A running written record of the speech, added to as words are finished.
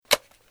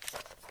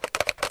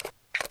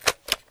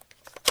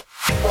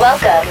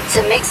Welcome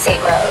to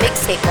Mixtape Mode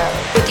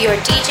with your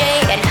DJ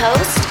and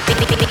host,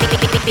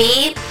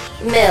 B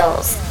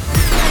Mills.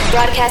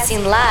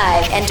 Broadcasting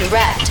live and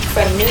direct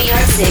from New York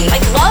City. I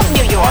love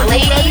New York.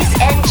 Ladies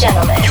and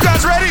gentlemen. You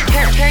guys ready?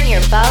 Turn your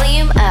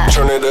volume up.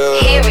 Turn it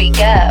up. Here we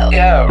go.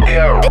 Yo.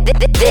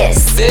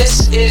 This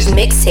is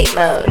Mixtape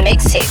Mode.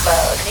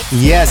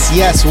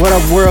 Yes. What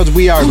up, world?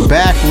 We are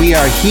back. We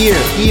are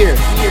here.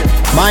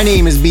 My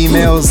name is B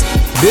Mills.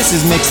 This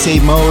is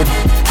Mixtape Mode.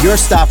 Your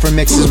stop for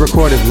mixes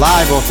recorded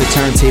live off the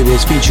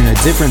turntables, featuring a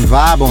different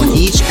vibe on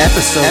each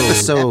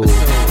episode.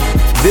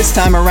 This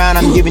time around,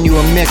 I'm giving you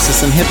a mix of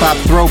some hip-hop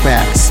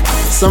throwbacks.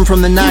 Some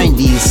from the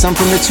 90s, some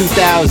from the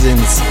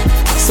 2000s,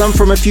 some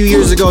from a few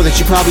years ago that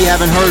you probably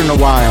haven't heard in a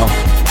while.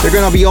 They're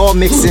gonna be all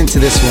mixed into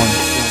this one.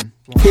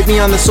 Hit me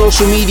on the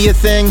social media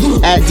thing,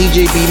 at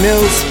DJ B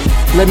Mills.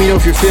 Let me know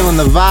if you're feeling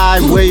the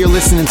vibe, where you're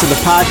listening to the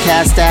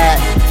podcast at,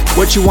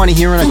 what you want to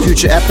hear in a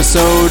future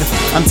episode.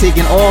 I'm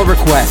taking all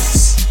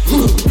requests.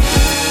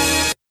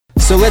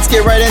 So let's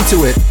get right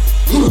into it.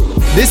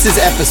 This is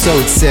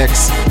episode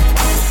 6.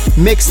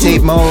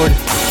 Mixtape Mode,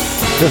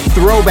 the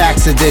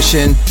Throwbacks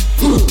edition.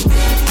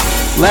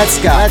 Let's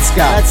go.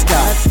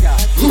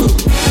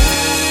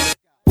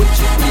 What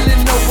you really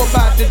know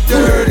about the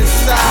dirty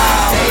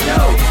side? They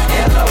know,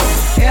 hello.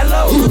 They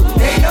know.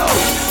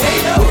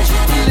 What you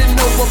really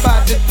know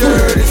about the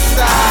dirty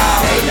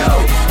side? They know,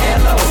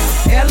 hello.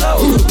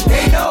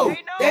 They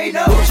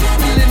know. What you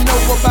really know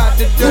about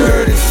the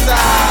dirty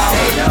side?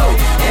 They know,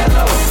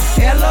 hello.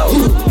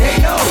 They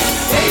know.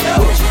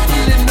 What you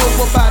really know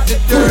about the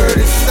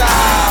dirty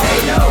side?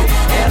 They know,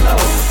 hello.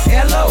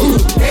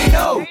 They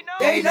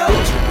know.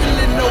 What you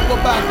really know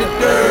about the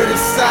dirty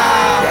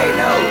side? They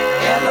know,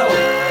 hello.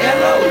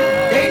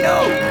 They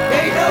know.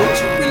 What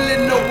you really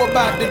know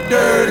about the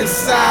dirty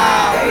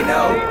side? They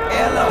know,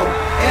 hello.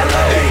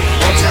 Hey,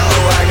 don't you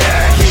know I got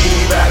a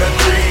key by the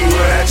 3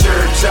 when I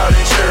church out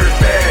in church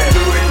band. Do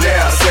it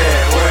now,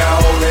 sad, where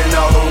I'm holding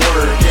all the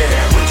work,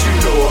 yeah. What you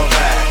know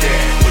about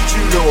that? What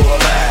you know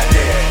about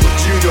that? What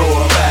you know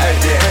about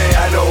that? Hey,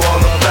 I know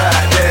all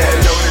about that.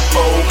 Loaded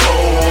fofo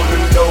on the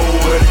low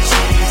where the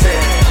cheese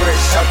at.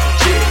 Fresh out the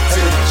jet to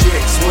the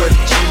jets where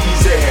the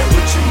cheese at.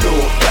 What you know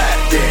about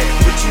that?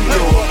 What you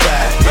know about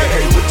that?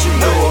 Hey, what you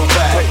know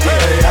about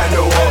that? Hey, I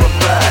know all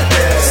about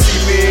that.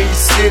 See me in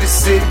your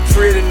city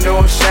pretty, know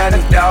I'm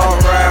shining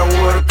dog.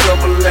 Riding with a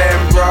couple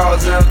Latin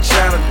bras and I'm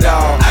China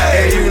dog.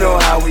 Hey, you know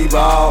how we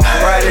ball.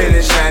 Right in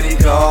the shiny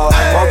car.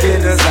 Walk in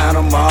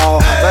designer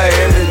mall. Like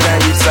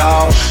everything you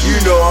saw. You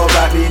know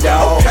about me,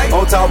 dog.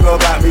 Don't talk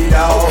about me,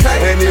 dog.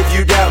 And if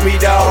you doubt me,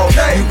 dog,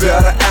 you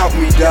better out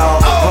me,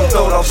 dog. I'm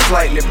throwed off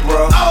slightly,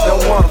 bro.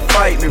 Don't wanna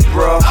fight me,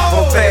 bro.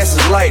 I'm fast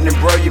as lightning,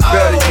 bro. You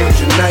better use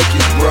your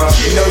Nikes, bro.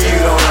 You know you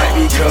don't like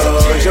me,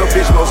 cuz your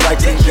bitch most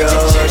likely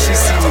does. She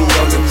see me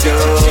on the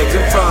dubs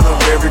in front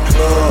of every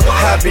club.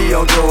 I be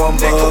on drum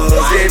buzz,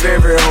 gave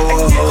every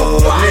hoe a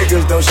hug.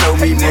 Niggas don't show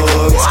me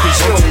mugs,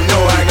 cause you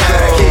know I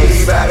got a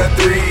key by the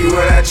 3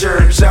 when I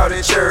church out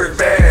in church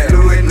band.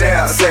 Louis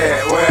now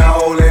sad, where I'm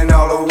holding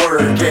all the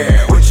work,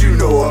 yeah. What you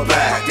know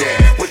about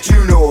that? What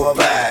you know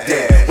about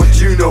that? What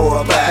you know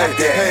about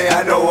that? Hey,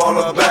 I know all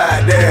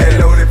about that.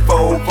 Loaded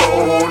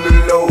fofo on the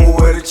low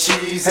where the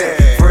cheese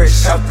at.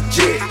 Fresh out the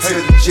jet to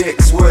the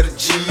jets where the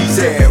G's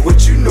at.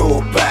 What you know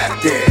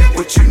about that?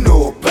 What you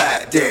know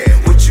about that?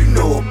 What you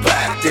know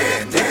about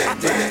that?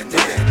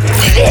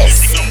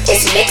 This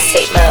is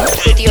Mixtape Mode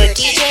with your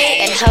DJ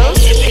and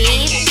host,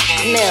 B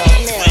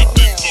Mills.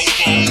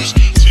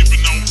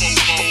 Tipping on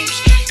fofos,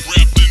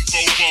 wrapped in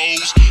fofos,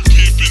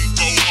 pimping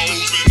fofos,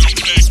 and I'm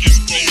packing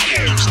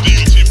fofos. I'm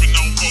still tipping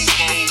on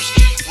fofos,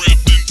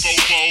 wrapped in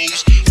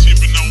fofos,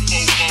 tipping on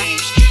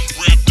fofos,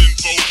 wrapped in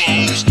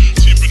fofos,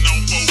 tipping on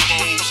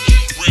fofos,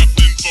 wrapped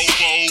in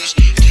fofos,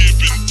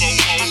 pimping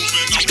fofos,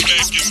 and I'm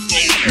packing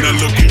fofos. Now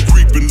look who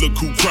creeping, look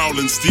who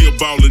crawling, still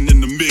ballin'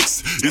 in the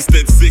mix. It's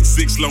that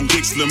 6'6" long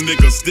dick slim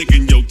nigga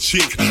sticking your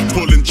chick,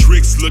 pulling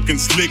tricks, looking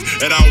slick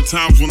at all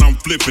times when I'm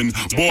flipping.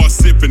 Bar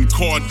sipping,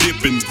 car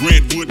dipping,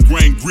 Grant Wood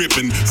grain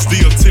gripping,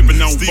 still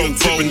tipping on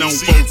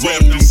fofos,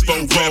 rapping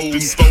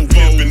fofos,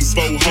 pimping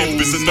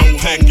fofos, and no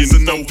hackins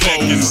and no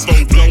packins,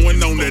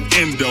 blowing on that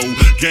endo,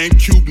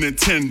 GameCube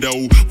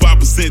Nintendo,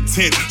 5%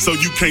 tint, so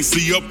you can't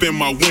see up in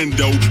my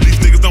window.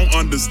 These niggas don't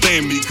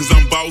understand me, cause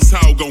I'm boss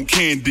hog on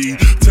candy,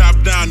 top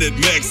down at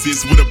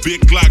Maxis with a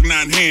big Glock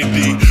 9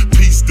 handy,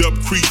 pieced up,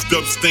 creased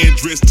up, stand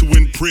dressed to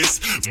impress,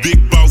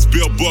 big boss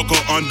belt buckle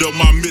under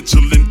my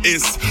Michelin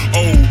S.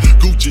 Oh,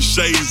 Gucci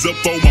shades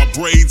up on my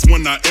braids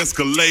when I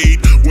escalade,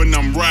 when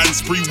I'm riding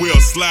spree wheel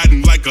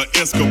sliding like a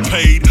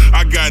escapade.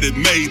 I got it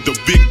made, the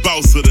big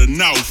boss of the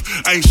North.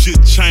 Ain't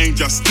shit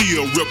changed, I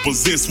still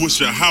represent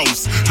Swisher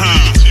House.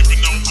 Tipping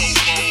on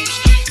fofos,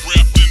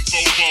 wrapped in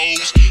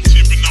fofos,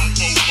 tipping on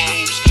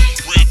fofos,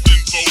 wrapped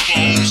in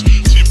fofos,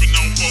 tipping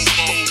on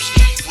fofos,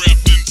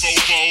 wrapped in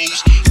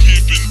fofos,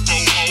 pimping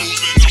fofos,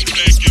 and I'm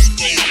packing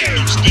fofos.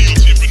 I'm still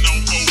tipping on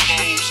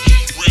fofos,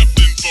 wrapped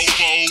in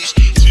fofos,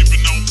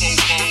 tipping on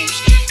fofos,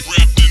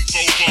 wrapped in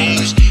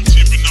fofos,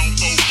 tipping on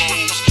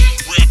fofos,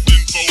 wrapped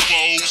in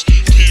fofos,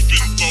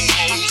 pimping fofos.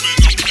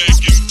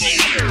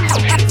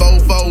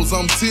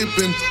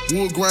 tipping.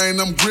 Wood grain,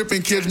 I'm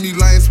gripping. Catch me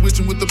lane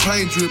switching with the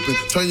paint dripping.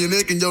 Turn your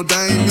neck and your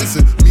dame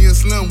missing. Me and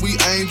Slim, we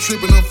ain't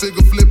tripping. I'm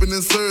figure flipping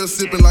and syrup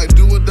sipping. Like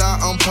do or die,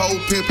 I'm pole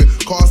pimping.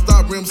 Car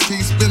stop, rims keep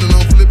spinning.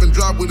 I'm flipping,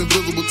 drop with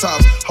invisible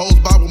tops. Hoes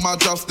bob with my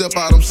drop, step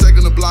out. I'm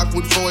shaking the block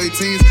with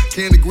 418s.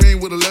 Candy green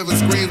with 11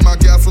 screens. My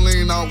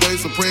gasoline always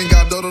supreme.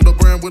 Got Dodo the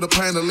brand with a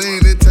pain of lean.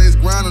 It tastes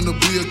grinding to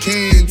be a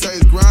king. It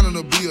tastes grinding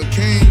to be a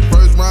king.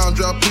 First round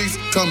drop piece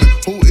coming.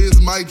 Who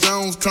is Mike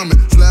Jones coming?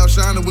 Slab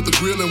shining with the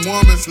grilling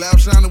woman. Slab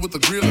shining with the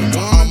grilling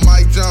woman. I'm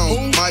Mike Jones.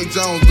 Who? Mike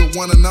Jones, the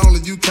one and only.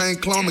 You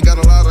can't clone me. Got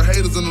a lot of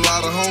haters and a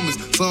lot of homies.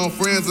 Some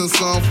friends and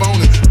some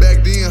phony.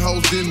 Back then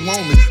hoes didn't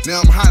want me.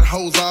 Now I'm hot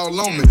hoes all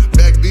on me.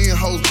 Back then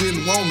hoes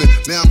didn't want me.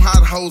 Now I'm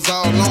hot hoes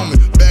all on me.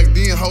 Back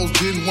then hoes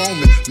didn't want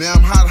me. Now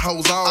I'm hot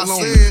hoes all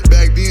on me.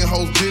 Back then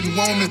hoes didn't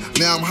want me.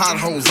 Now I'm hot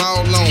hoes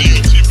all on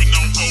me. Tipping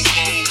on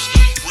Vovos,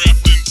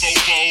 wrapped in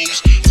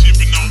Vovos.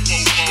 Tipping on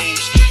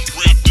Vovos,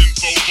 wrapped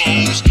in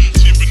Vovos.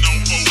 Tipping on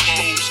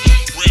Vovos,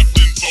 wrapped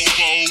in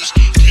Vovos.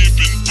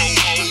 Pimping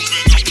Vovos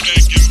and I'm packing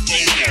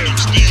Vovos. I'm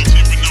still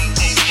tipping on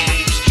Vovos,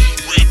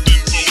 wrapped in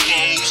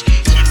Vovos.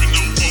 Tipping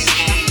on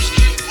Vovos,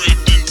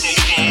 wrapped in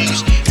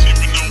Vovos.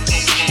 Tipping on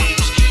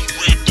Vovos,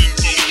 wrapped in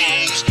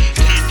Vovos.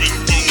 Pimping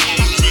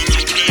Vovos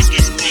and I'm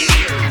packing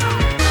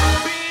Vovos.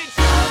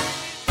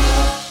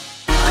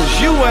 Cause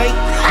you ain't.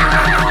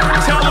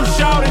 Tell them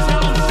shout it.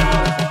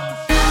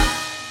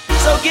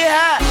 So get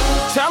high.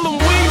 Tell them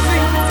Weezy.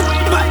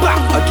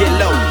 Or get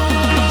low.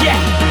 Yeah.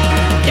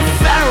 If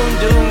I don't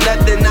do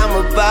nothing, I'm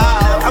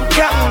about. I'm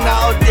counting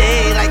all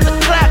day like the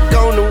clock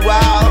on the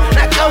wall.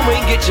 Now go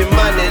and get your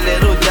money,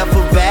 little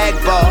duffel bag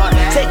boy.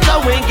 Say go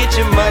and get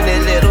your money,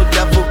 little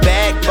duffel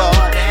bag boy.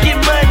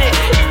 Get money.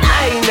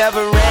 I ain't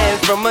never ran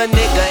from a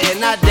nigga,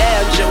 and I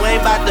damn sure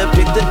ain't about to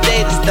pick the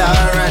day to start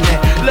running.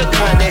 Look,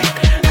 honey,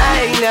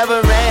 I ain't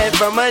never ran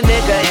from a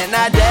nigga, and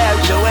I damn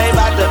sure ain't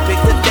about to pick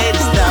the day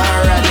to start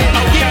running.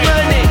 Get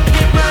money,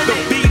 get money. The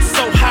beat's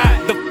so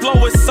hot, the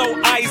flow is so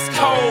ice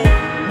cold.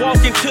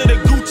 Walk into the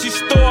Gucci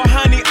store,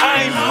 honey,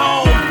 I'm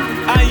home.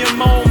 I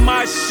am on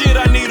my shit,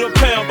 I need a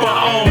pamper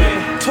on me.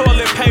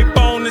 Toilet paper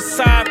on the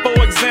side, for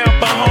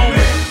example,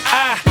 homie.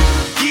 I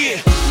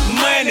get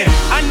money.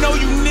 I know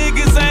you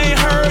niggas ain't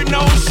heard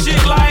no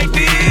shit like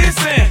this.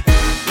 And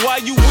why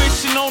you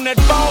wishing on that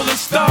falling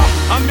star?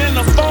 I'm in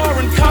a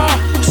foreign car,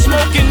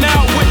 smoking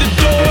out with the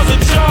doors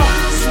ajar.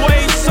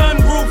 Suede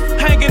sunroof,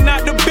 hanging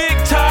out the big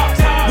top.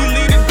 We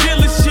leave the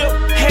dealership,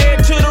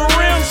 head to the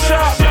rim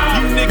shop.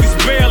 You niggas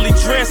barely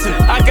dressing,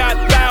 I got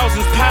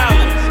thousands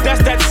piling.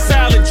 That's that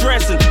salad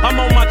dressing, I'm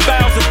on my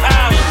 1,000th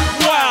island.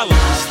 Wildin',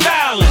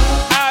 styling,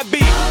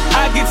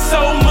 I get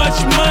so much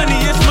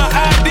money, it's my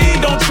ID,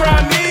 don't try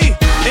me.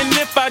 And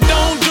if I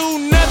don't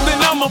do nothing,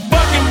 I'm a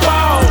fucking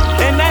ball.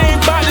 And I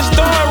ain't about to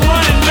start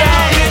running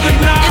down, nigga,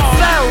 no. If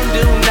I don't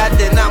do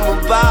nothing, I'm a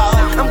ball.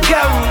 I'm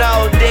counting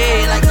all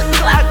day like the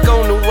clock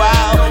on the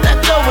wall. Now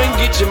go and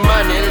get your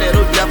money,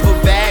 little duffel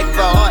bag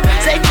boy.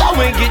 Say go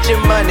and get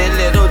your money,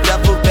 little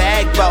duffel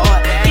bag boy.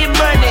 Get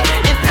money,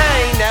 and I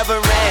ain't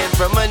never ran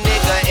from a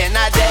nigga, and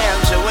I damn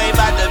sure ain't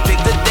about to pick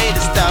the day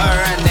to start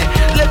running.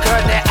 Look,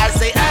 honey, I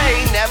say I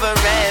ain't never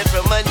ran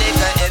from a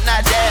nigga, and I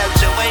damn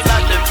sure ain't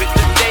about to pick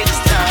the day to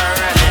start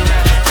running.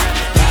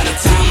 By the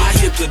time I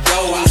hit the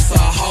door, I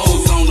saw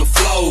hoes on the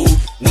floor.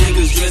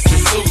 Niggas dressed in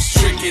suits,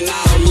 tricking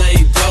all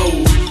laid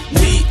dough.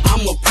 Me,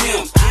 I'm a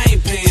pimp, I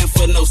ain't paying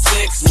for no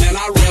sex. Man,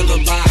 I'd rather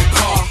buy a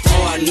car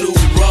or a new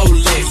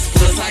Rolex.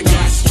 Plus I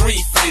got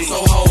street fame, so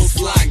hoes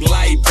flock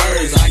like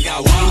birds. I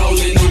got one hole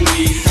in the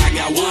weed, I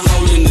got one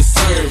hole in the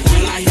serve.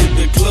 When I hit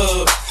the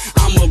club,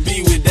 I'ma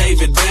be with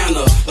David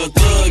Banner, a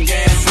thug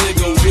ass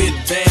nigga with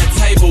bad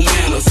table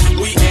manners.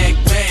 We act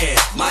bad,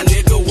 my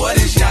nigga, what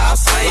is y'all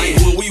saying?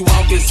 Like when we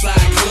walk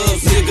inside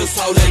clubs, niggas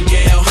hold their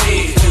gal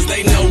hand, cause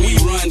they know we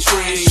run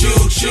trains.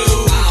 Shoot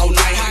all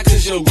night, how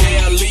could your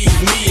gal leave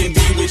me and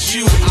be with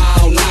you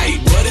all night?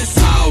 But it's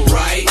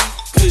alright,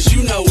 cause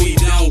you know we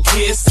don't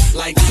kiss.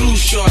 Like Too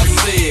Short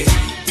said,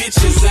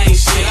 bitches ain't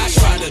shit. I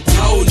tried to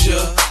told ya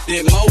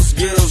that most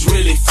girls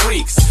really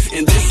freaks,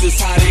 and this is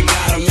how they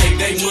gotta make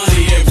their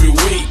money every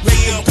week. Me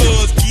and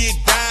Cuz get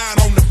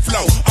down on the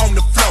floor, on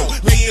the floor.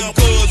 Me and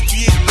Cuz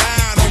get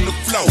down on the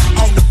floor,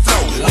 on the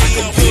floor. Like Me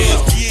a and Cuz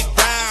pill. get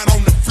down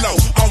on the floor,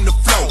 on the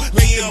floor.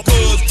 Me and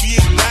Cuz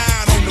get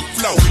down on the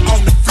floor,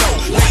 on the floor.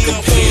 Like Me a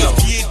and pill.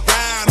 Cuz get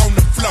down on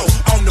the floor,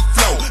 on the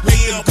floor. Me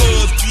and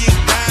Cuz get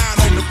down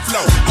on the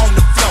floor, on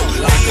the floor.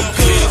 Like a Me and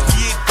pill. Cuz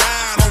get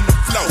down on the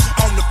floor,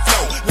 on the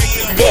floor. Me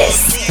and This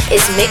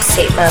is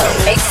Mixtape Mode.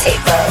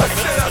 Mixtape Mode.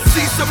 I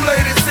see some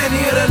ladies in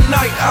here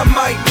tonight, I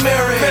might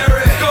marry.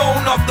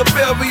 Going off the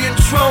Belgian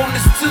throne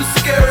is too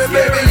scary,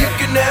 baby. You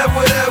can have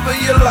whatever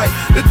you like.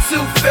 The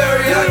tooth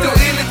fairy, I do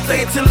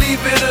anything to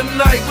leave it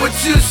tonight. What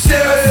you share?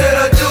 I said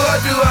I do.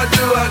 You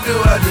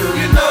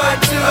know I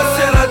do. I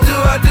said I do.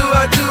 You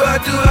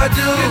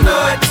know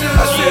I do.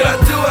 I said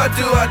I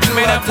do.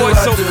 Man, that boy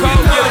so cold,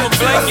 give him a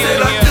blanket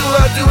in here.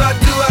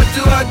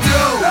 I do.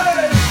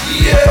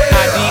 Yeah.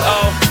 I-D-O,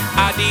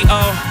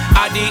 I-D-O,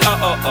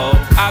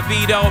 I-D-O-O-O. I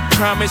veto,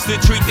 promise to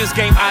treat this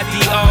game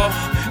ideal.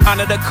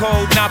 Honor the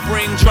code, not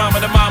bring drama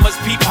to mama's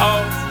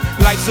peephole.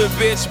 Life's a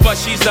bitch, but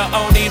she's the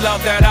only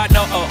love that I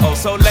know.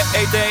 So let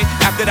a day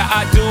after the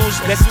I do's,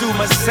 let's do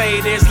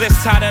Mercedes. Let's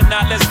tie the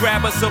knot, let's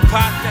grab us a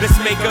pot, let's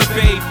make a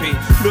baby.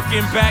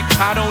 Looking back,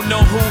 I don't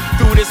know who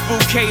threw this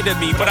bouquet to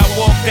me, but I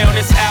walk down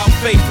this aisle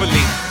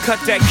faithfully. Cut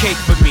that cake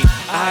for me.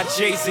 I,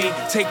 Jay-Z,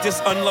 take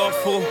this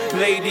unlawful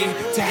lady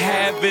to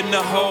have in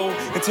the hole,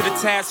 into the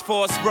task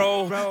force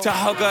role, to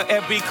hug her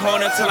every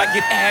corner till I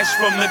get ash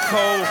from the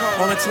cold.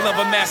 On until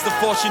I've amassed a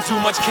fortune, too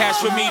much cash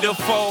for me to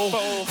fold.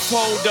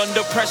 Fold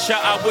under pressure,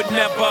 I would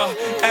never,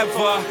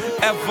 ever,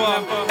 ever,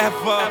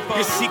 ever.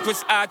 Your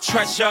secrets I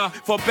treasure,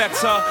 for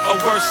better or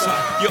worse.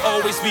 You'll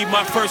always be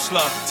my first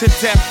love. To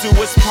death do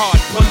us part,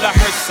 pull the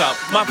hearse up,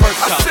 my verse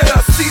up. I said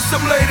I see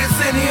some ladies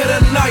in here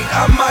tonight,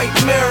 I might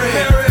marry.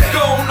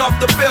 Going off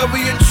the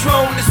Belby and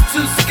Tron, it's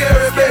too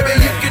scary, baby.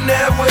 You can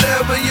have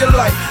whatever you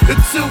like. The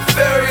tooth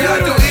fairy, I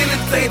do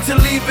anything to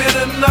leave it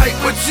a night.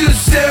 What you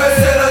share? I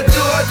said I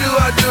do, I do,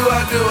 I do,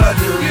 I do, I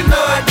do. You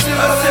know I do.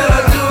 I said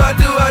I do, I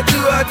do, I do,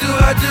 I do,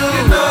 I do.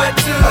 You know I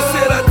do. I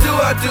said I do,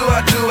 I do,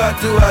 I do, I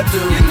do, I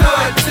do. You know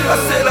I do. I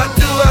said I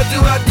do, I do,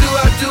 I do,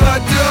 I do, I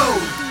do.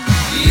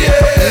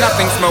 Yeah.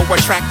 Nothing's more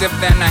attractive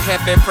than a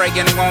heavy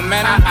praying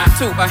woman.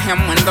 To a him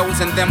when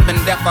those in them been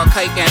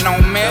defecating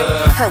on me.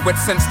 Heard it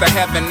since the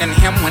heaven and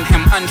him when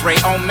him Andre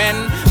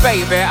Omen.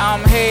 Baby,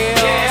 I'm here.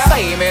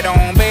 Save it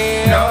on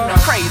bill.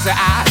 Crazy,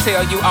 I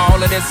tell you all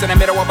of this in the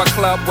middle of a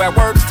club where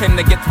words tend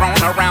to get thrown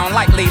around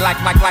lightly, like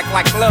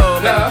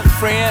love and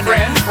friend,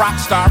 rock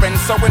star and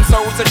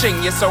so's a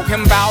genius. So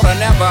him bow to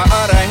never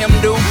utter him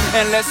do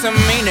unless him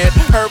mean it.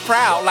 Her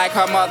proud like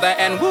her mother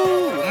and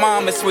woo,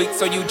 mom is sweet.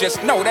 So you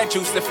just know that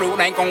juicy fruit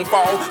ain't gon'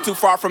 fall too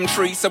far from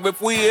tree. So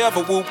if we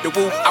ever whoop the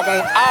whoop, I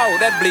want all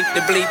that bleep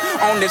the bleep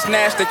on this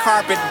nasty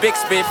carpet,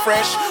 Bixby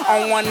fresh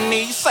on one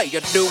knee. Say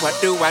you do, I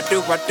do, I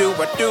do, I do,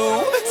 I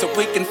do. So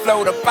we can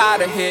float up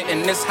out of here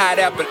in this hot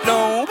air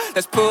balloon.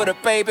 Let's put a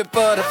baby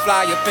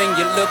butterfly up in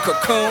your little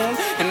cocoon.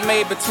 And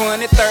maybe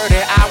 20, 30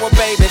 hour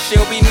baby,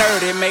 she'll be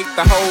nerdy, make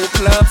the whole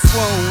club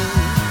swoon.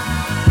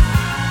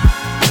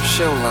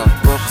 She'll love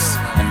books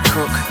and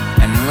cook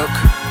and look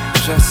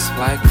just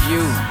like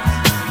you.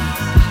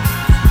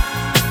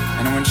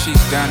 And when she's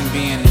done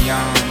being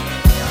young,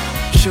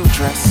 she'll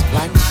dress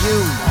like you.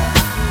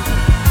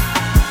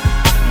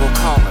 We'll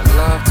call her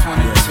Love 22.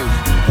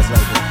 That's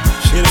like that.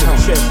 She'll tell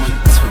me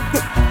 22.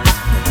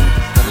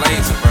 The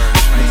laser version.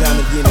 Time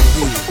to get in the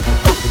field.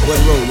 The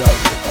button roll, y'all.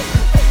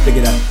 Pick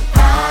it out.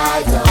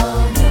 I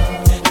don't know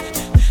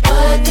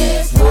what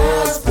this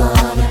world's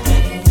gonna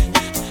be,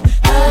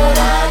 but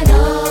I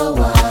know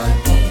one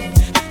thing,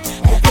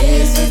 that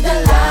this is the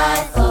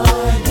life for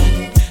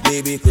me.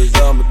 Baby, cause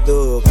I'm a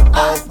thug.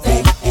 Oh,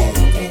 baby,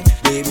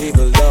 Baby,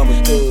 cause I'm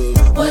a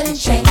thug. wouldn't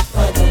change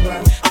for the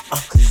world.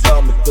 Cause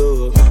I'm a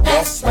thug.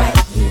 That's right,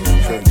 you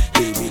know.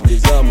 Baby,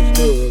 cause I'm a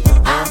thug.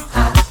 I'm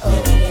hot,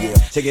 oh yeah.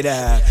 Check it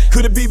out.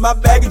 Could it be my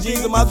bag of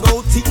jeans and my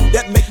gold teeth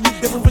that make me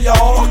different from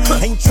y'all?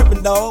 Ain't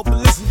tripping, dog, but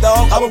listen,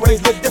 dog, I was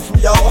raised a little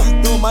different,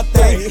 y'all. Doing my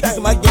thing,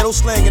 using my ghetto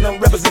slang, and I'm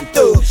representing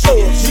thugs.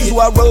 She's who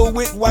I roll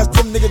with, watch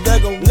them niggas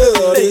that gon'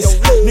 love this.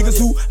 Niggas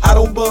who I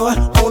don't bun,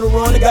 on the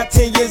run, they got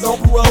 10 years on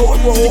parole.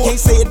 If you can't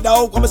say it,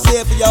 dog, I'ma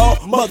say it for y'all.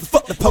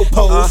 Motherfuck the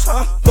po-pos,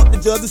 fuck the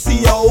judge and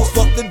COs,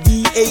 fuck the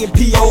DA and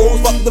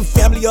POs, fuck the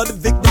family of the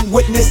victim,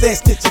 witness, and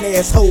stitching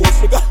assholes,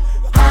 nigga.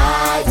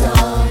 I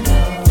don't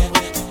know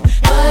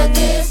what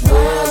this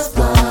world's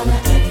gonna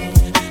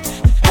be,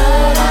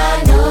 but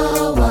I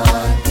know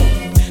one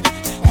thing,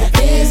 that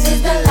this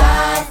is the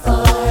life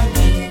for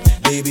me.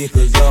 Baby,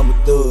 cause I'm a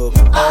thug.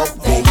 Oh,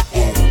 baby,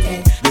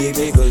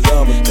 Baby, cause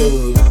I'm a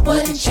thug.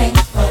 wouldn't change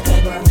for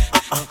the world.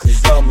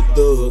 Cause I'm a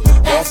thug.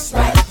 That's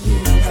right, you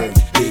know.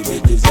 Baby,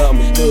 cause I'm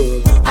a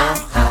thug. I'm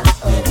hot,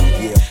 oh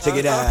yeah. Check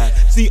it out.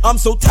 See, I'm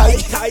so tight.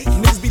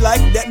 Niggas be like,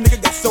 that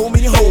nigga got so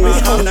many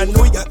hoes. And I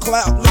know he got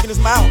clout. Look at his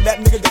mouth. That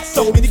nigga got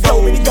so many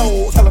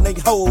goals. Tell a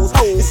nigga hoes.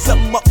 There's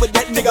something up with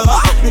that nigga.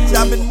 Bitch,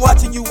 I've been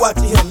watching you,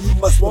 watching him. You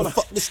must wanna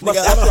fuck this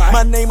nigga.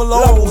 My name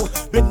alone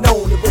been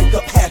known to break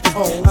up happy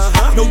homes.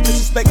 No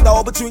disrespect,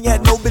 dog, but you ain't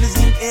had no business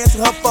even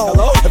answering her phone.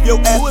 If your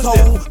ass was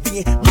home, then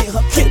me and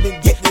her could've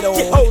been getting it on.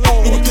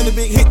 And it could've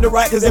been hitting the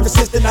right, cause ever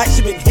since the night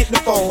she been hitting the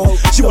phone.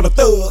 She want a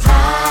thug.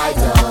 I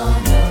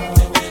don't know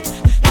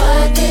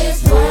what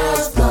this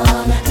world's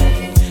gonna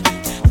be,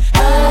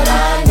 but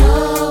I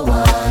know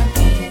one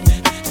thing,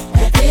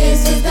 that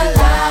this is the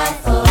life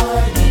for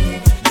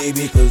me.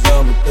 Baby, cause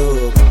I'm a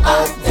thug.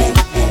 Oh, baby,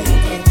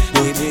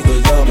 Baby,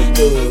 cause I'm a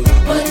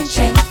thug. wouldn't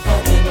change for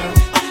the world.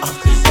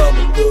 Cause I'm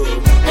a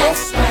thug.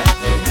 That's right,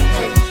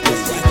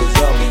 Cause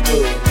I'm a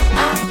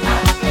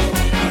thug.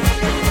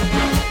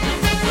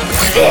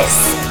 This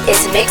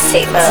is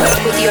Mixtape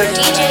Mode with your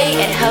DJ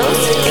and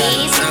host,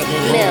 Bees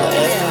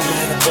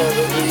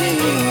Mills.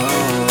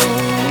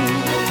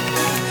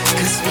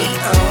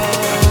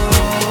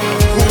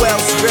 Who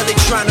else really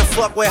tryna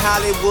fuck with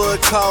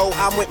Hollywood Cole.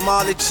 I'm with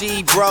Marley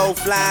G, bro.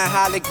 Flying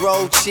Holly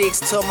Grove chicks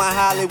to my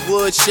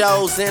Hollywood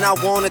shows. And I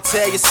wanna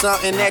tell you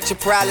something that you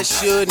probably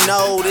should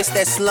know. This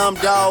that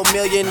Slumdog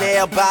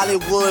Millionaire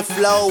Bollywood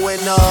flow.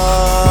 And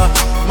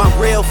my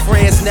real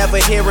friends never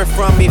hearing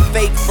from me.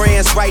 Fake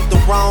friends write the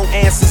wrong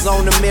answers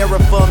on the mirror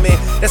for me.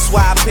 That's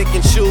why I pick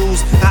and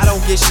choose. I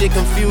don't get shit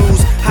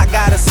confused. I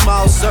got a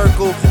small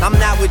circle. I'm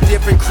not with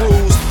different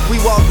crews. We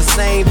walk the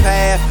same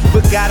path,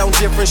 but got on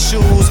different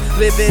shoes.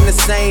 Live in the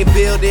same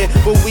building,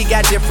 but we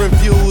got different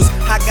views.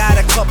 I got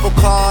a couple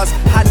cars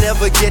I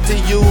never get to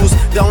use.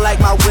 Don't like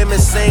my women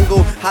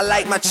single, I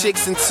like my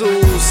chicks in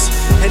twos.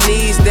 And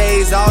these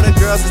days, all the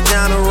girls is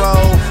down the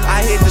road.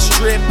 I hit the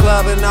strip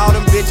club and all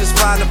them bitches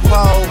find a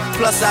pole.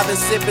 Plus I've been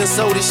sipping,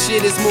 so this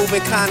shit is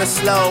moving kinda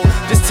slow.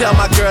 Just tell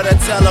my girl to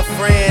tell a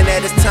friend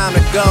that it's time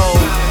to go.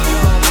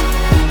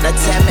 Now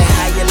tell me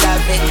how you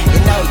love it. You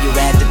know you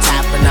at the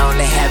top and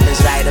only heaven's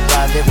right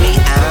above it. We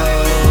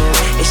own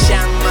it's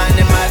Young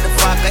Money,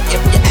 motherfucker. If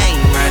you ain't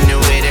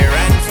running with it,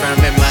 run from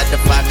it,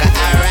 motherfucker.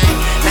 Alright,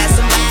 now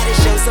somebody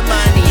show some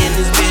money in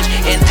this bitch.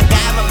 And I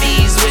got my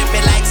bees with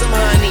me like some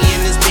honey in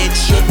this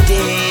bitch. You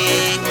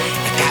dig?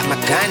 I got my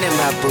gun in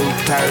my boot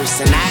purse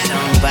and I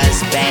don't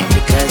bust back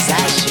because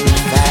I shoot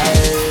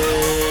first.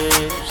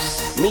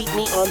 Meet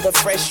me on the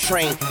fresh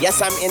train. Yes,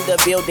 I'm in the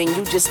building.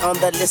 You just on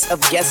the list of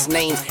guest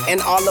names.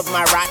 And all of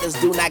my riders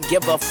do not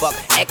give a fuck.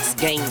 X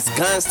Games.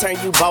 Guns turn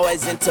you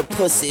boys into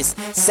pussies.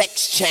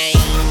 Sex change.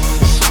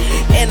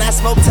 And I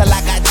smoke till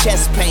I got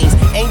chest pains.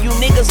 And you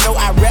niggas know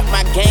I rep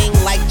my gang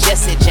like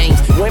Jesse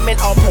James. Women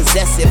are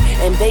possessive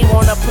and they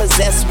wanna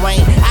possess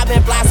Wayne. I've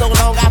been fly so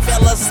long I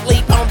fell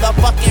asleep on the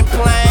fucking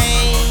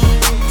plane.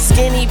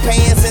 Skinny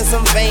pants and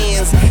some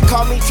Vans.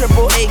 Call me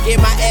Triple A, get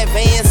my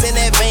advance in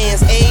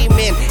advance.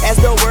 Amen. As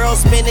the world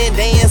spinning,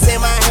 dance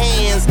in my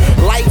hands.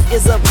 Life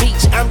is a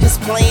beach, I'm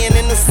just playing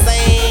in the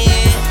sand.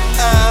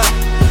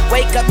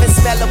 Wake up and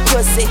smell a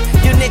pussy.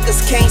 You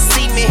niggas can't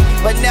see me,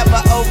 but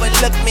never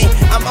overlook me.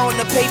 I'm on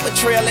the paper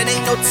trail, it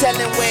ain't no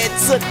telling where it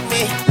took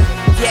me.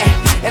 Yeah,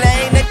 and I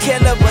ain't a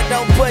killer, but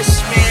don't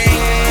push me.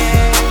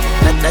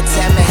 Now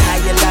tell me how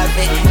you love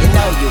it. You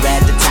know you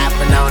at the top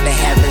and only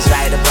heaven's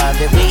right above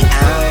it. We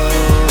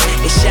own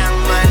it's Young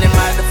Money,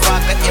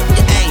 motherfucker. If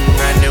you ain't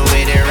running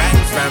with it, run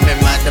from it,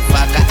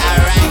 motherfucker.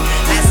 Alright,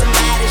 now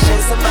somebody show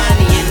some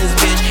money in this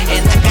bitch.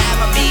 And I got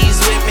my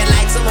bees with me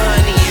like some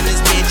honey in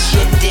this bitch.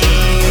 You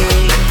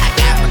dig? I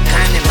got my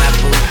gun in my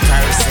boot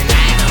purse and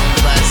I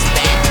don't bust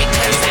back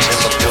because I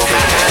shoot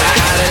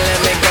first.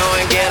 Let me go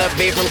and get a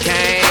beat from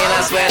Kane.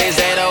 I swear these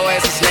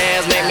 808s and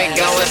snares make me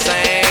go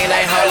insane.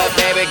 Like, hold up,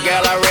 baby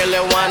girl, I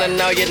really wanna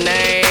know your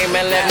name.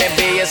 And let me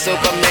be your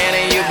Superman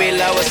and you be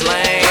Lois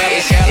Lane.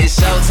 It's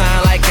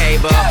showtime like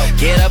cable.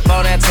 Get up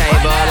on that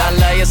table. I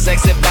love your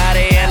sexy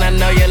body and I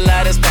know you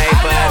love this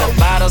paper. The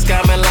bottles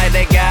coming like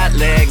they got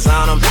legs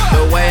on them.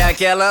 The way I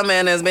kill them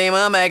in this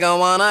beamer make them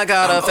wanna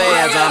call the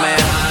feds on me.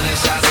 100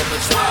 shots of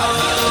Patrón.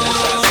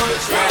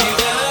 Girl, you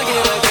better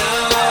get a gun.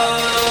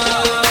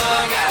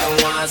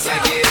 Once I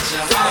get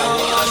you,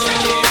 once I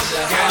get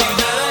you, girl, you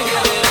better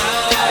give it up.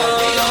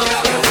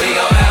 And we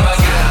gon' have a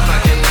good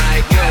fucking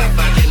night, good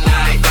fucking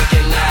night,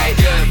 fucking night,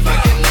 good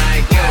fucking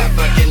night, good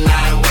fucking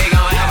night. We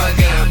gon' have a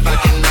good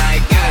fucking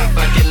night, good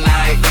fucking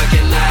night,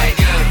 fucking night,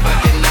 good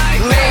fucking night.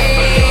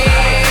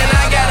 Man,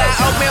 I got an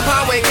open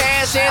palm with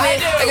cash in it.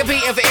 They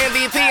competing for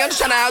MVP. I'm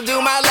just tryna outdo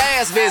my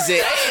last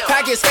visit.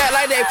 Pockets fat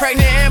like they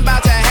pregnant and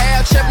about to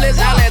have triplets.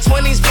 I let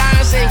 20s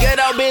flying, sing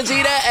good old Benji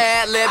to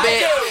ad-lib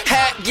it.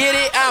 Hat, get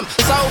it, I'm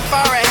so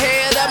far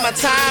ahead of my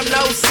time,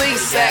 no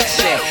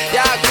C-section.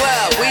 Y'all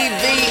club, we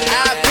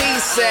VIP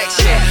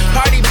section.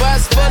 Party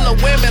bus full of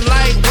women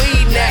like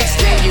we next.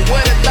 And you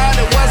would've thought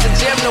it was a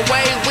gym the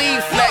way we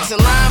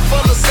flexin'. Line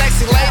full of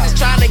sexy ladies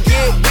tryna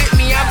get with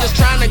me. I'm just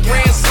tryna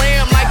grand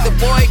slam like the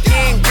boy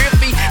King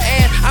Griffey.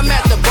 And I'm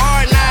at the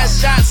bar, 9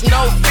 shots,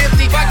 no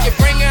 50. If I can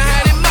bring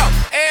 100 more,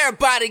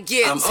 everybody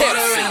get tipsy. I'm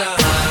ordering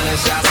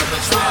 100 shots of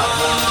Patrón.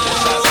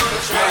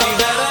 Girl, you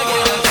better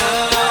get a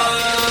gun.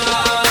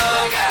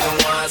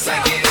 And once I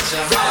get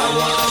you,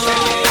 once I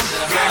get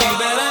you, girl, you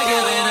better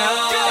give it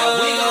up.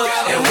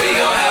 And we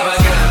gon' have a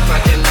good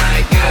fucking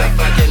night, good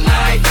fucking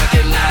night,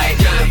 fucking night,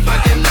 good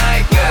fucking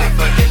night, good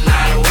fucking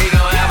night. We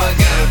gon' have a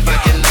good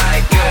fucking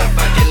night, good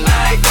fucking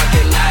night,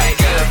 fucking night,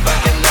 good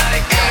fucking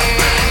night.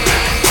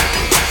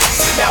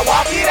 Now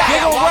walk it out.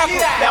 Now walk it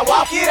out. Now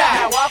walk it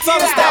out.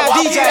 Southern style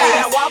DJ.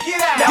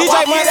 DJ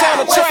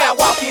Montana Trap.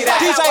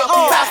 DJ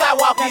On.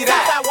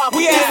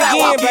 We at it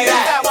again, baby.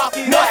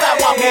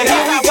 And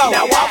here we go.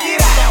 Now walk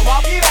it out. Now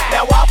walk it out.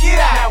 Now walk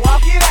it out. Now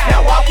walk it out.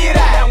 Now walk it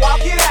out. Now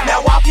walk it out.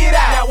 Now walk it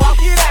out. Now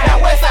walk it out. Now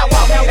west side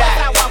walk it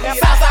out.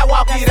 South side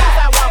walk it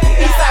out.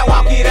 East side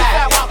walk it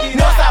out.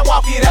 North side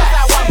walk it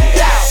out.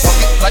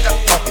 Walk it like a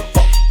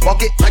talkie, walk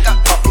it like a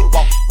talkie,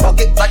 walk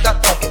it like a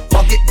talkie,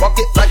 walk it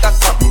like a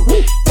talkie,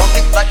 walk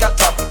it like a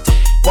talkie,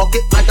 walk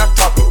it like a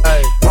talkie,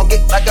 walk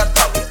it like a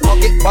talkie,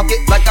 walk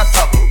it like a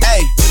talkie.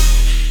 Hey,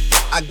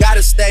 I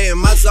gotta stay in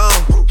my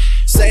zone.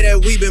 Say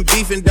that we been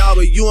beefing, dawg,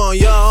 but you on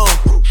your own.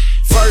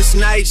 First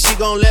night, she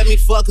gon' let me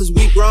fuck cause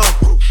we grown.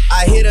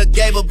 I hit her,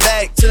 gave her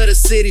back to the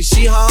city,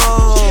 she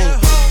home.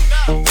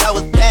 That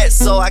was that,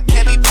 so I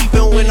can't be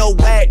peeping with no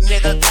whack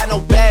nigga. Got no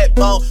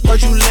backbone.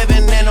 Heard you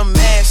living in a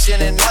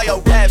mansion and all your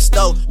raps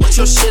though. But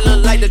your shit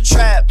look like the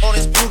trap on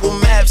his Google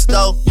Maps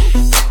though.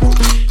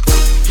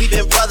 We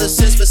been brothers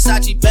since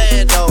Versace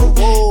Bando.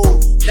 Whoa,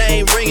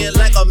 name ringing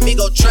like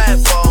Amigo trap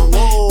phone.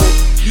 Whoa,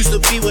 used to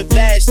be with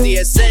Vashti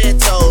at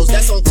Santos.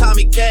 That's on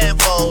Tommy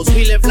Campos.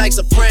 We live like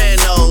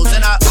Sopranos,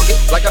 and I walk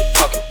it like I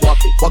talk it, walk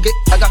it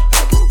like I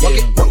talk it,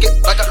 walk it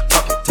like I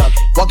talk it,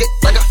 walk it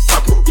like I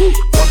talk it,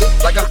 walk it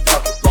like I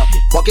talk it,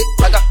 walk it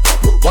like I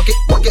walk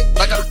it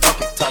like I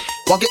talk it,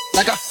 walk it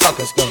like I talk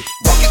it, walk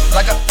it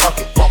like I talk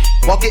it,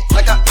 walk it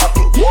like I talk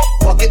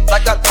it, walk it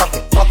like I talk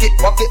it, walk it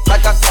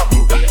like I talk it,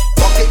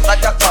 walk it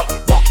like I talk it,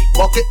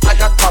 walk it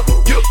like I talk it,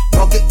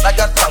 walk it like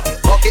I talk it,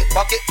 walk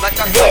it like I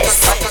talk it.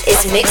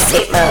 This is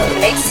mixtape mode.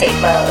 Mixtape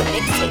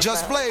mode.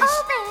 Just Blaze.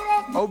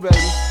 Oh baby.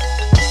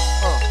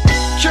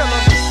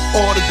 Killer.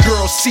 All the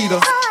girls see the.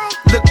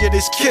 Look at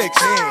his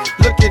kicks.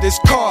 Look at his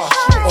car.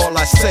 All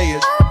I say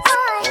is.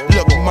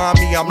 Look,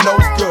 mommy, I'm no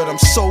good, I'm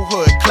so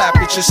hood. Clap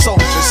at your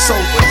soldiers,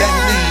 sober, then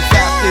leave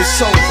after it's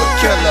over.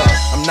 Killer,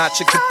 I'm not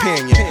your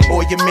companion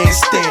or your man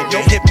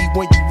standing. Hit me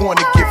when you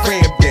wanna get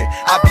rammed in.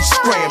 I be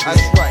scrambling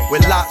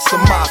with lots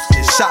of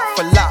mobsters, shot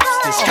for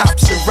lobsters,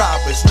 cops and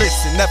robbers.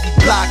 Listen, every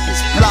block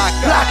is block.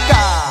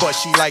 But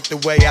she like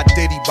the way I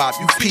diddy bop.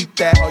 You peep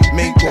that?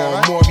 Mink on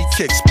Maury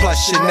kicks plus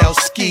Chanel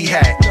ski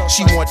hat.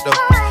 She want the,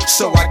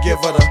 so I give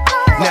her the.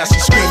 Now she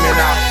screaming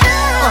out,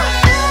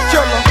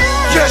 killer.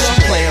 Yeah, she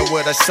playing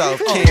with herself,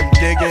 can't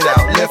dig it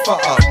out. Lift her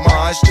up,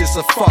 ma, it's just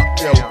a fuck,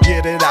 yo.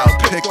 Get it out,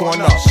 pick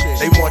on up.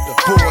 They want the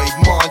boy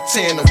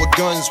Montana with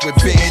guns with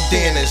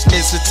bandanas.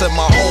 Listen to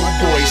my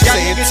homeboy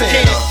Santana.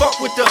 Can't fuck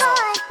with the,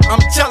 I'm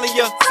telling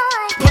ya,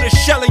 put a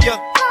shell in ya.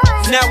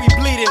 Now he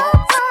bleeding,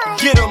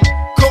 get him,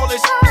 call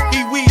us.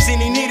 He wheezing,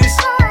 he need us,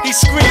 he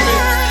screaming.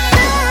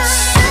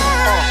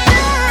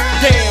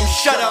 Damn,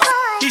 shut up,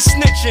 he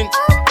snitching.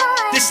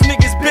 This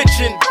nigga's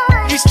bitching,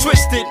 he's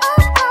twisted.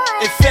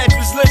 If Fed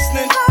was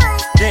listening,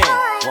 damn,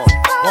 come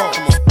on.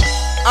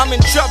 I'm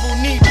in trouble,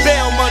 need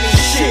bail money.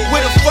 Shit,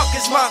 where the fuck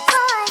is my?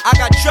 I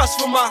got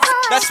trust for my.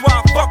 That's why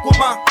I fuck with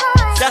my.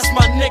 That's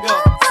my nigga.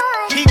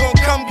 He gon'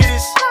 come get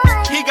us.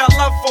 He got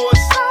love for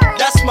us.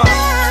 That's my.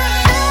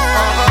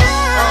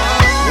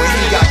 When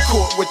he got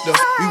caught with the,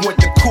 we went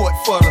to court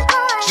for the.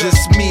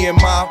 Just me and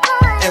my,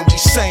 and we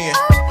saying,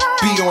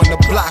 be on the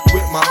block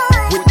with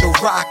the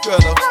rock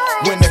of the.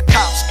 When the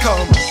cops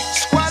come.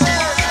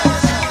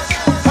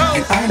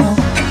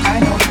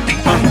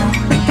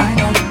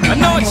 I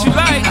know what you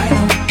like.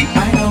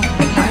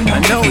 I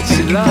know what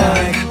you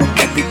like.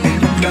 Everything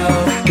you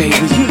love,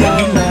 baby, you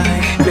love.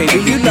 Baby,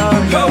 you love.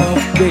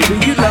 Baby,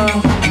 you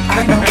love.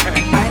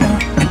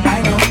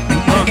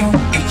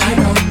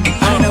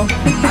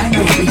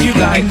 Baby, you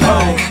like.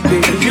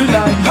 Baby, you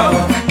like.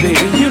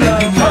 Baby, you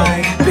like.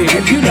 Baby,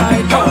 you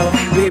like.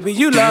 Baby,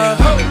 you love.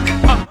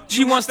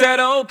 She wants that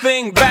old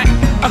thing back.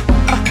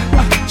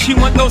 She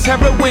want those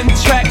heroin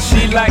tracks,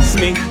 she likes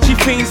me. She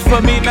fiends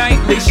for me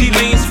nightly, she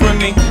leans for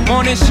me.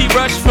 Morning she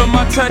rush for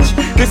my touch,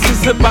 this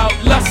is about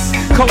lust.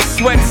 Cold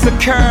sweats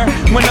occur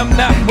when I'm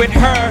not with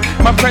her.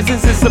 My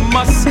presence is a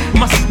must.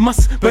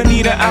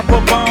 Bonita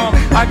Applebaum,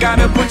 I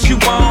gotta put you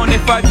on.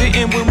 If I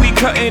didn't when we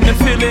cuttin', the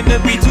feeling to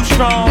be too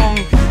strong.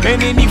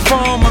 In any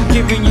form, I'm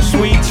giving you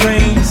sweet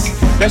dreams.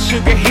 That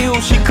Sugar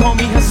Hill, she call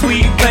me her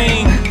sweet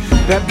thing.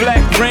 That black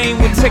rain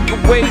will take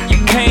away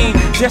your pain.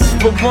 Just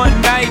for one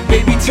night,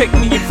 baby, take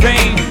me in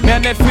vain. Now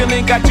that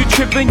feeling got you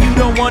tripping, you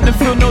don't wanna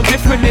feel no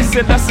different. This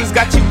and us has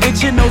got you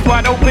itching, nose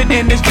wide open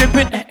and it's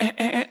dripping.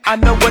 I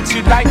know what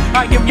you like,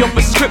 I am your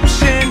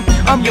prescription.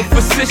 I'm your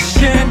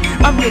physician,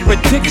 I'm your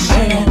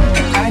addiction.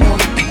 I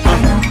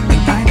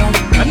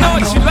know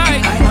what you like.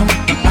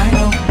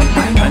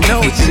 I know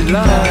what you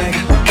like.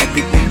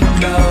 Everything you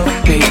love,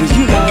 baby,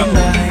 you love.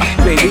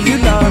 Baby, you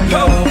love.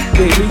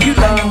 Baby, you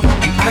love.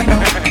 I know.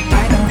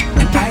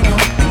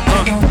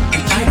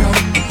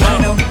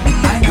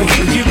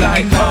 Baby, you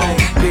like home.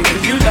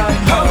 Baby, you like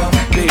home.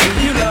 Baby,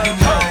 you like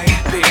home.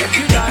 Baby,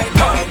 you like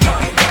home.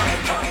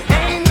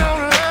 Ain't no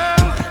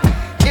love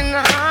in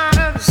the heart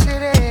of the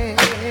city.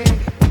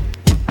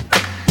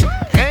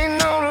 Ain't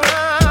no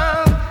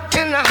love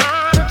in the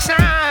heart of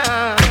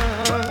town.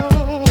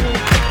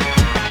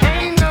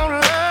 Ain't no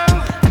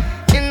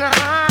love in the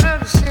heart of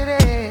the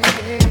city.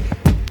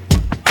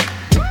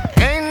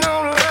 Ain't no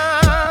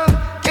love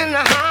in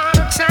the heart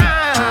of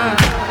town.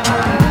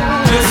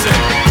 Listen,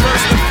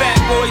 first the fat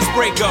boys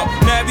break up.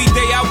 Now every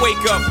day I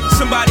wake up,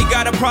 somebody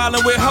got a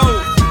problem with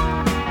hoes.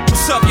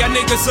 What's up, y'all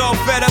niggas all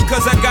fed up?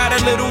 Cause I got a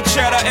little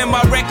cheddar and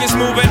my record's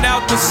moving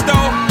out the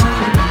store.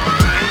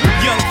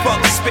 Young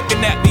fuckers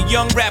spitting at me,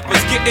 young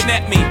rappers getting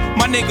at me.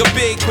 My nigga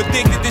Big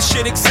predicted this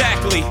shit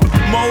exactly.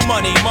 More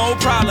money, more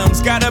problems,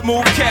 gotta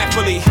move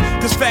carefully.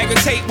 Cause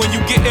faggots hate when you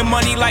getting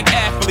money like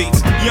athletes.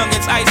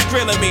 Youngins ice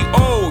grilling me,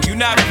 oh, you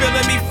not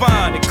feeling me?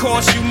 Fine, it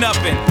costs you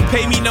nothing,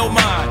 pay me no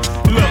mind.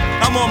 Look,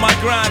 I'm on my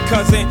grind,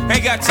 cousin,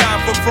 ain't got time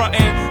for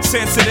frontin'.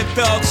 Sensitive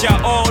thugs, y'all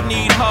all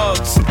need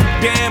hugs.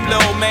 Damn,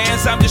 little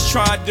mans, I'm just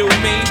trying to do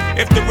me.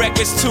 If the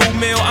record's 2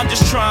 mil, I'm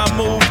just trying to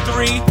move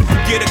 3.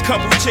 Get a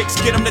couple chicks,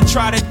 get them to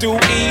try to do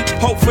E.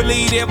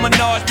 Hopefully they're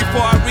Menage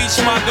before I reach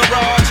my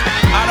garage.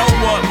 I don't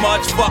want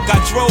much, fuck, I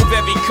drove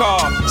every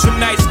car. Some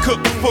nice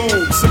cooked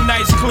food, some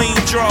nice clean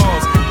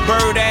drawers.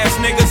 Bird ass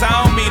niggas, I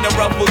don't mean to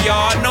ruffle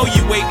y'all. I know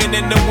you waiting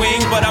in the wing,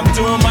 but I'm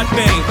doing my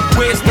thing.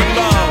 Where's the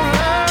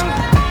love?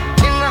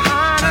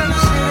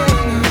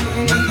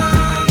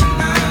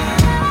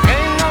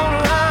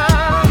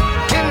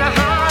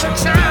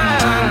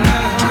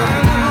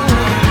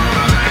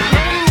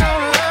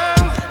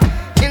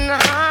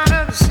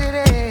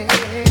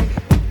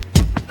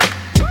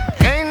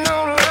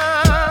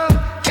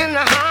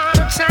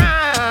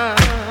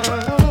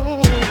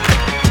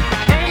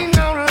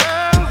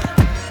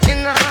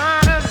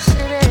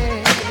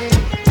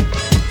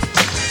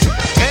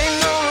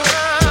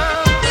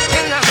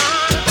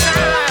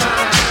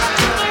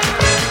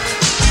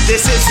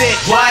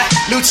 What?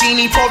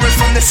 Lucini pouring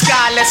from the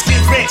sky, let's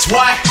get rich.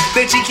 What?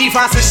 The Jiki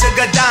Vance and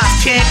Sugar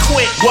Dimes can't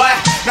quit. What?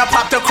 Now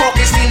pop the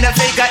crocus, Nina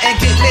Vega and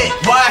get lit.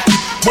 What?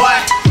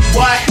 What?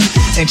 What?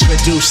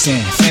 Introducing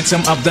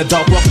Phantom of the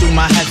Dark, walk through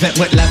my heaven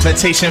with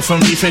levitation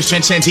from reefers,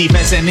 drenching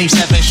defense and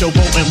E7,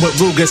 showboating with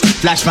Rugers,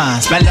 flash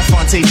vines,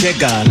 Belafonte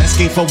Jigger. Let's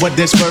skate for what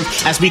this worth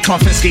as we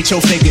confiscate your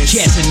figures.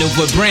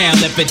 Casanova Brown,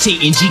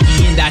 levitating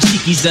Jiki and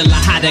Dashiki's the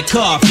Lahada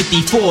car,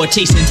 54,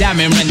 chasing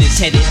diamond runners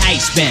headed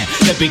icebound.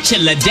 The big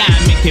chiller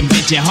diamond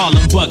convention,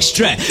 Harlem Buck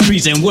strut,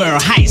 freezing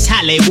world heights,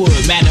 Hollywood,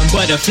 Madam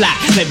Butterfly.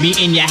 Let me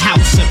in your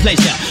house, a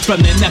pleasure.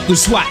 From the knuckle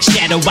swatch,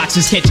 shadow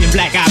boxes catching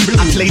black eye blue.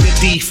 I play the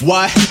thief,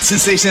 what?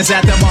 Sensations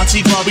at the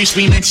Monte Glory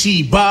screaming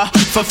Chiba.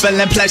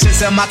 Fulfilling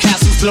pleasures in my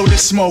castles, blow the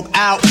smoke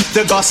out.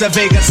 The Garza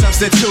Vega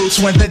substitutes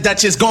when the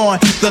Dutch is gone.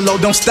 The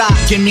load don't stop,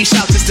 give me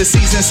shouts, it's the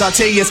season.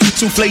 Sauteas,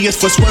 2 flayers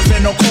for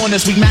swerving no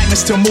corners. We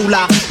magnets to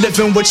moolah,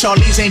 living with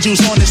Charlie's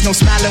angels on us. No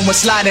smiling when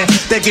sliding,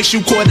 that gets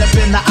you caught up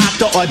in the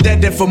octa or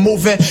dead for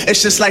moving.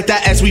 It's just like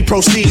that as we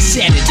proceed.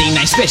 Saturday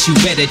night special,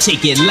 better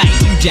take it light.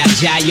 You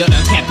Jaja, you're the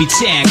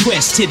Capitan.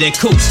 Quest to the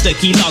coast, the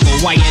Key Largo,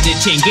 wire the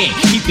Chengen.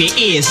 Keep your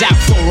ears out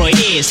for our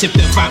ears, sip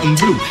the fountain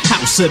blue.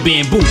 House of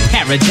bamboo,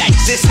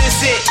 paradise. This is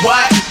it,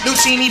 what?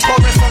 Lucini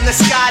pouring from the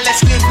sky, let's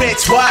get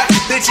rich, what?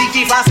 The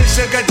Jiki Vance and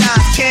Sugar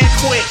Dimes can't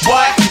quit,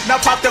 what? Now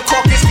pop the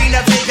crocus,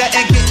 Nina Vega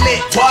and get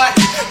lit, what?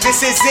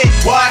 This is it,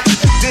 what?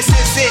 This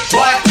is it,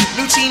 what?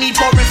 Lucini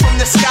pouring from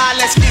the sky,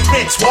 let's get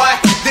rich, what?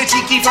 The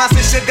Jiki Vance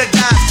and Sugar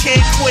Dimes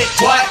can't quit,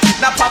 what?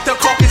 Now pop the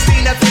crocus,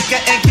 Nina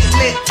Vega and get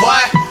lit,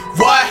 what?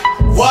 What?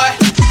 What?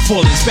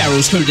 Falling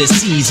sparrows,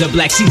 courtesies of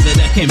Black Caesar,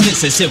 the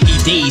convincer, silky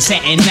days,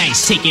 satin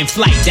nights, taking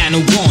flight,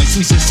 Dino going,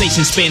 sweet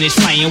sensation, Spanish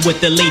flying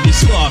with the lady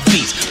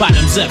Scarface,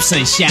 bottoms up,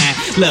 sunshine,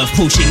 love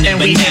potion, and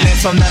number we 9. hailing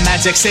from the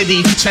Magic City,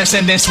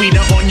 transcending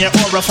sweeter on your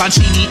aura,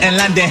 Fancini in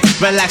London,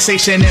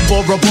 relaxation in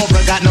Bora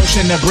Bora, got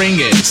notion to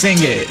bring it, sing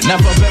it,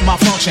 never been my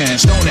function,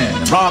 stoning,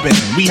 robbing,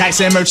 we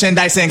heisting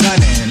merchandise and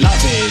gunning, love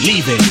it,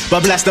 leave it,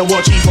 but bless the war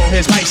chief for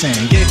his bison,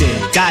 get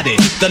it, got it,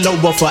 the low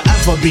will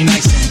forever be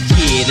nice.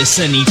 Yeah, the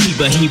sunny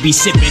Tiba, he be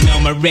sipping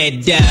on my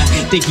red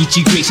They get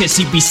you gracious,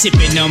 he be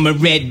sipping on my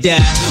red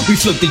We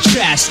flip the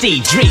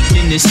tri-state draped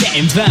in the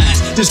satin vines.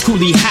 This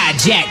coolie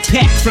hijack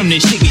pack from the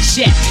sugar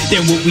shack.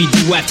 Then what we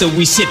do after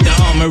we sip the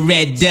armor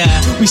red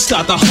we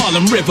start the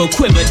Harlem River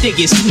quiver,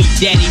 dig it sweet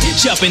daddy.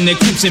 Sharpen the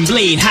crimson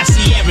blade, high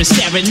Sierra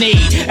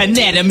serenade.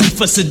 Anatomy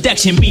for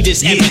seduction, be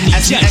this ebony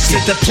as we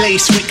exit the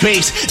place with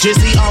grace.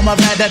 Drizzly armor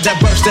better, the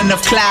bursting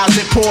of clouds,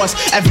 it pours.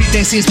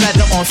 Everything seems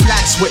better on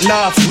flats with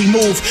love. We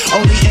move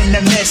only in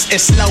the mist,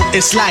 it's slow,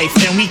 it's life,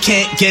 and we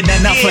can't get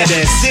enough of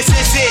this. This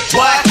is it,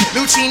 what?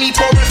 Lucini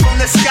pouring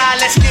from the sky,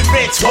 let's get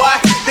rich, what?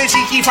 The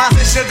Jiki Vance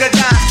and Sugar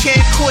Dimes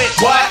can't quit,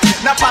 what?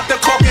 Now pop the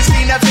crocus,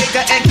 Nina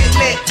Vega and get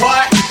lit,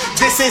 what?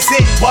 This is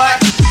it, what?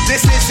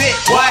 This is it,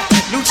 what?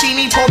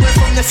 Lucini pouring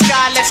from the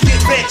sky, let's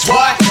get rich,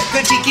 what?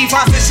 The Jiki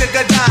Vance and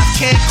Sugar Dimes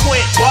can't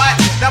quit, what?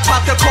 Now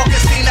pop the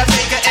crocus, Nina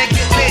Vega and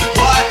get lit,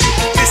 what?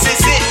 This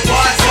is it,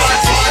 what?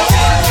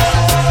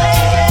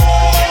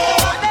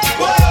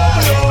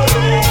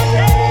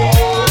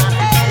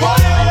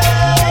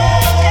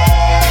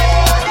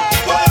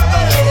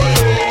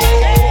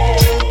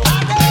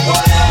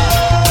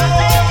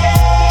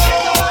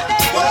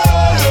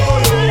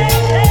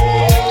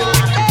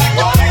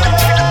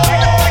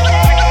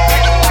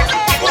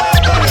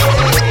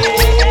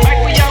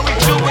 Like we always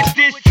do at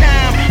this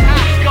time,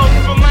 I go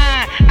for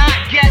mine. I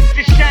got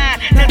this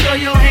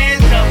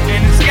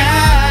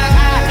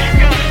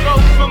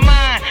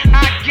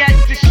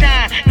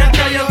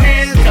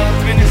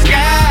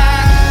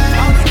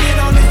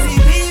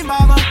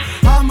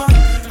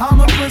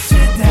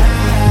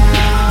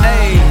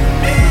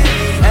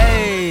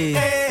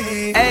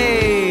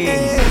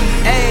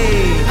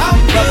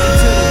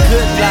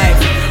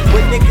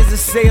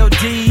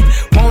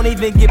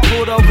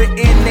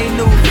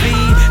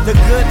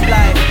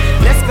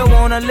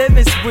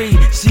living spree.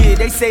 Shit,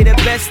 they say the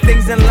best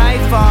things in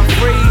life are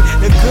free.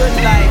 The good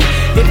life,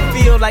 it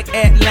feel like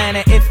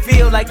Atlanta, it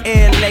feel like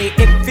LA,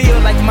 it feel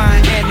like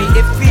Miami,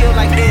 it feel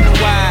like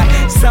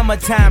NY.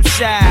 Summertime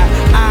shy.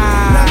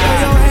 Now throw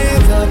your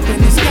hands up in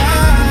the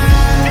sky.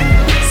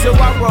 So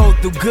I roll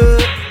through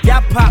good.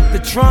 Y'all pop the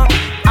trunk,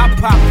 I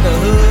pop the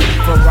hood.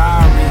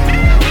 Ferrari.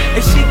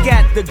 And she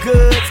got the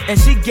goods, and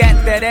she got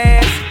that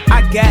ass.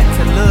 I got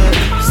to look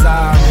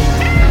sorry.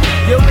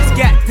 Yo, it's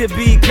got to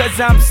be, cause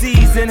I'm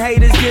seasoned.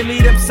 Haters give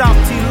me them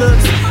salty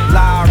looks.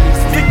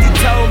 Lowry's 50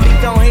 told me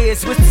don't hate,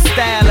 switch the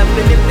style up.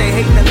 And if they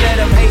hate, then let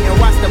them hate and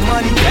watch the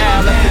money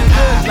pile up. The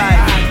good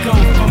life, I go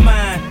for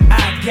mine,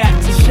 I got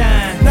to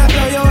shine. Now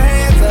throw your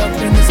hands up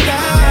in the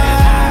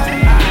sky.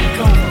 I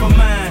go for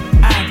mine,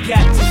 I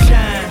got to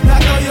shine.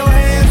 Now throw your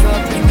hands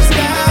up in the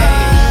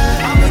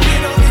sky. I'ma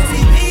get on the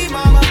TV,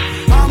 mama.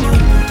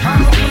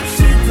 I'ma put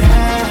shit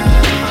down.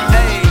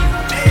 Hey,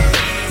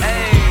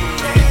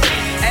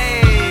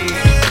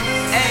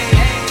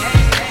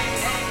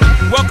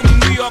 welcome to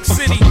New York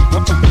City.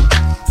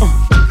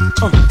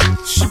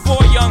 It's your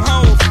boy Young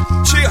Hov.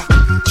 Chill.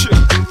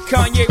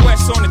 Kanye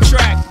West on the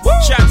track.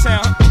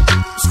 Chi-Town.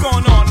 What's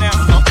going on now?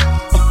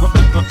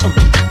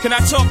 Can I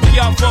talk to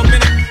y'all for a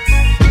minute?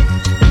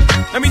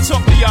 Let me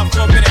talk to y'all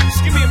for a minute.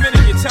 Just give me a minute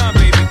of your time,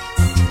 baby.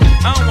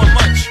 I don't want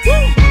much.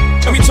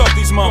 Let me talk to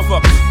these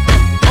motherfuckers.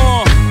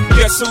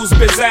 Guess who's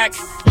Bizak?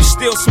 You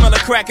still smell a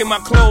crack in my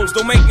clothes.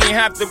 Don't make me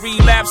have to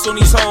relapse on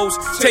these hoes.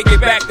 Take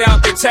it back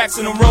out, get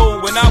taxing the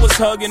road. When I was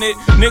hugging it,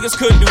 niggas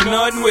couldn't do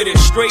nothing with it.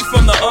 Straight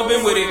from the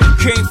oven with it.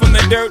 Came from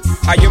the dirt.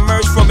 I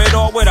emerged from it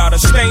all without a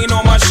stain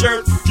on my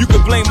shirt. You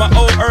could blame my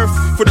old earth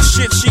for the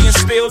shit she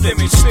instilled in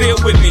me. Still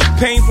with me.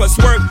 Pain plus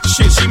work.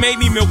 Shit, she made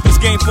me milk this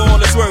game for all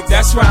its work.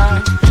 That's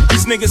right.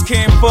 These niggas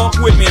can't fuck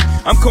with me.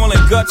 I'm calling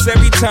guts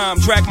every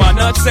time. Track my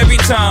nuts every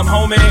time,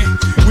 homie.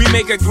 We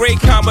make a great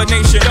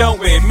combination, don't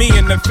we? Me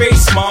in the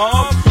face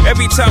mob.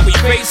 Every time we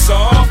face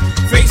off,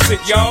 face it,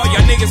 y'all.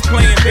 Y'all niggas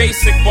playing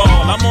basic ball.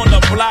 I'm on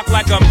the block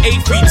like I'm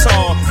 8 feet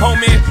tall.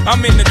 Homie,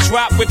 I'm in the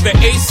drop with the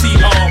AC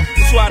on.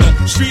 That's why the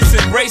streets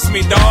embrace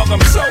me, dog.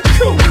 I'm so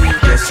cool.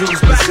 Guess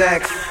who's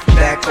Bizak?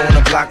 Back on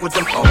the block with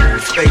them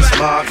O's. Face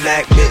mob,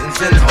 black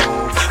mittens and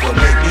hoes. What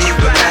make me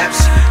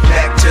relapse?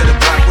 Back to the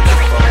block with the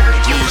foes.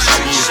 You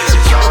see shit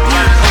is all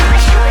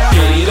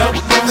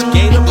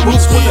Gator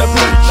boots with a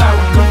bunch of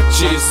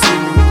Gucci suits.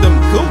 Them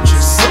Gucci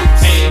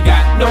suits. Ain't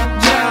got no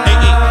job,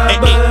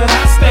 but I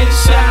stay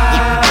shy.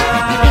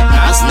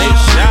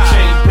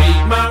 Can't pay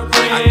my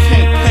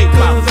rent,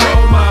 cause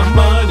all my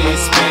money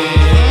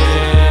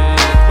spent.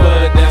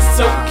 But that's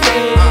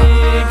okay,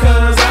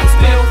 cause I'm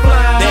still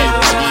fly.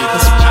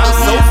 I'm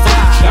so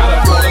fly. Got a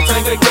quarter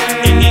tank of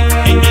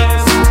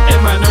gas in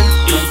my new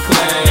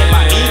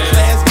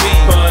E-Class.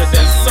 But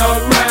that's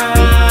alright,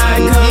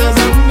 cause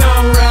I'm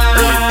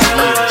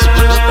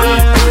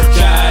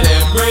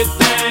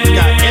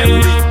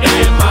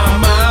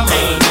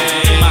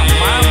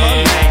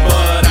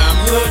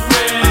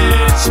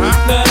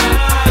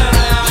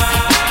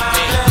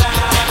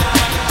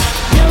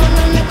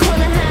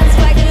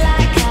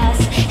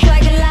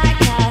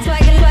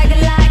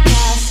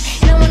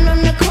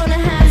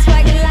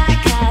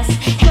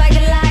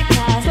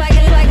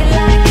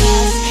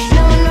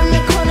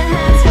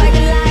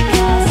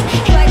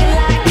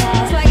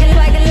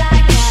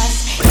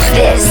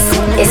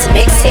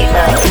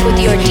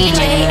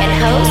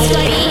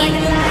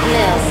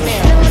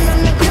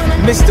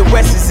Mr.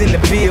 West is in the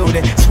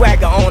building,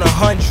 swagger on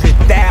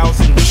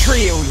 100,000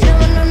 trillion.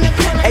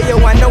 Ayo,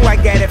 I know I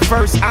got it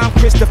first. I'm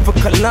Christopher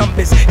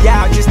Columbus,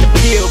 y'all just the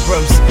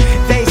pilgrims.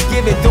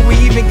 Thanksgiving, do we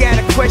even got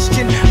a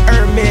question?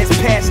 Hermes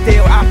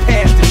pastel, I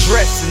passed the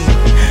dressing.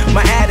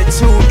 My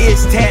attitude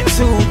is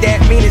tattooed, that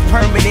mean it's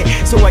permanent.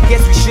 So I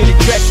guess we should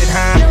address it,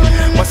 huh?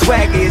 My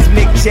swagger is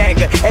Mick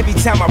Jagger. Every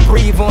time I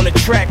breathe on the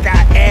track,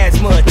 I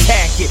asthma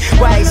attack it.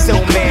 Why he so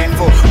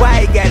manful?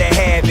 Why he gotta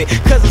have it?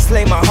 Cause I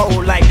slay my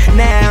whole life,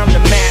 now I'm the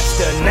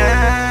master.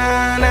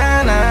 Nah,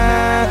 nah,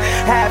 nah.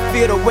 How I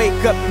feel to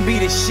wake up and be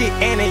the shit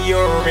and a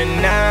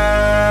urine.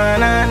 Nah,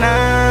 nah,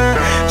 nah.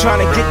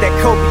 Tryna get that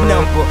Kobe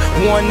number,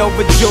 1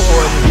 over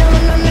Jordan.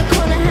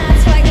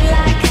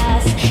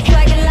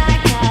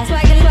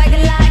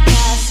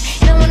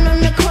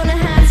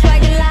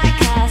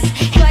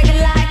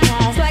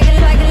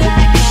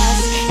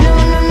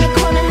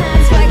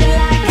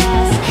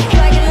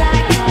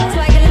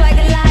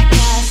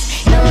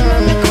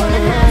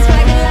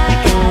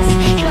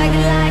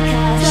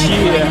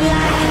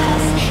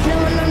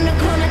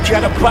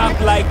 Got a bop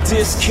like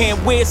this,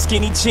 can't wear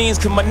skinny jeans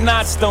cause my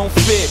knots don't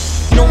fit.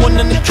 No one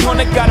in the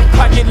corner got a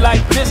pocket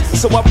like this,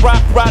 so I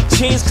rock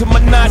jeans cause my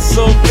knots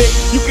so big.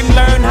 You can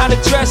learn how to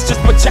dress just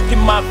by checking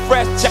my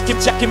fresh,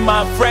 checking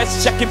my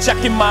fresh,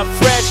 checking my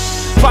fresh.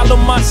 Follow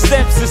my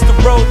steps, it's the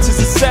road to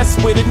success,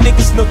 where the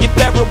niggas know you're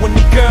thorough when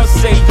the girls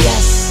say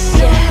yes.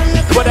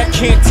 But I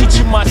can't teach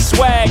you my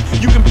swag.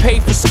 You can pay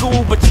for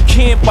school, but you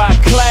can't buy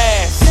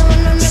class.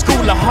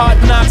 School of hard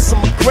knocks,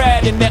 I'm a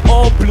grad in that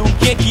all blue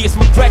Yankee. It's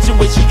my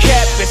graduation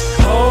cap. It's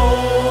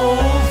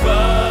over.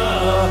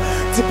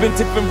 Dip Sipping,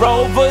 tipping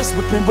Rovers,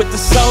 whipping with the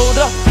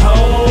soda.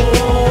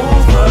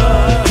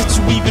 Over. Did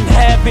you even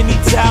have any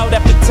doubt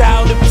after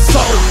doubt it was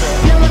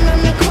over? No one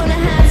on the corner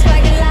has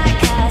swagger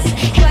like us.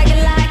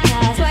 Swagger like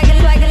us.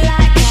 Swagger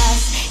like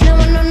us. No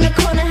one on the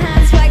corner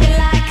has swagger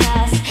like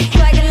us.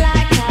 Swagger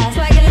like us.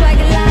 Swagger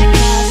like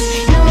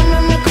us. No one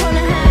on the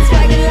corner has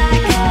swagger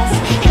like us.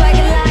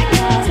 Swagger like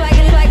us.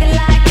 Swagger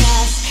like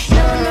us. No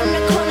one on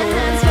the corner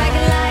has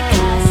swagger like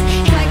us.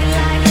 Swagger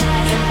like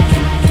us.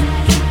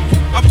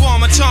 I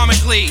form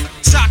atomically.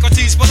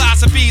 Socrates'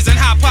 philosophies and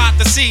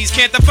hypotheses.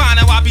 Can't define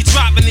how I be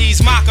dropping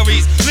these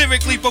mockeries.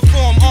 Lyrically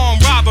perform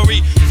armed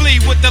robbery. Flee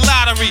with the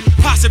lottery.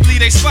 Possibly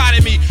they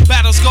spotted me.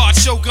 Battle scarred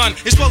shogun.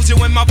 Explosion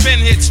when my pen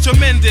hits.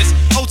 Tremendous.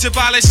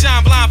 Ultraviolet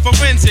shine blind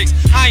forensics.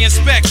 I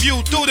inspect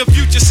view through the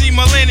future. See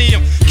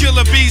millennium.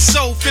 Killer bees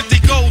sold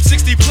 50 gold,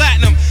 60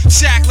 platinum.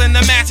 Shackling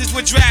the masses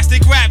with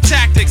drastic rap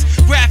tactics.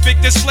 Graphic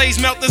displays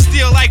melt the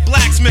steel like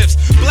blacksmiths.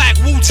 Black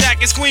Wu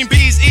jackets. Queen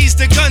bees ease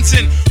the guns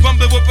in.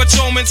 Rumbling with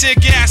patrolmen. Tear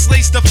gas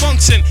lace the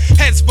function.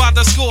 Heads by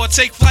the score,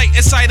 take flight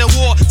inside a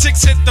war.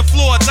 Ticks hit the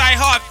floor, die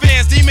hard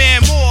fans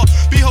demand more.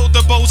 Behold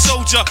the bold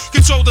soldier,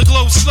 control the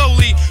globe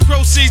slowly.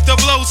 Proceeds the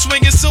blow,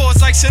 swinging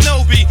swords like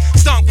shinobi.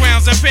 Stomp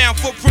grounds and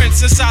pound footprints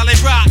in solid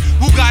rock.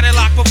 Who got it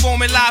locked,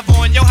 performing live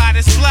on your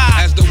hottest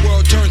fly. As the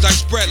world turns, I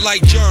spread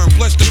like germ.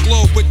 Bless the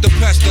globe with the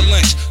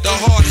pestilence. The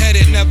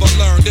hard-headed never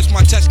learn. This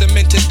my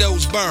testament to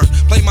those burned.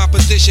 Play my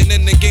position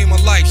in the game of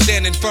life,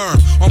 standing firm.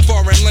 On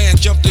foreign land,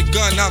 jump the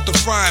gun out the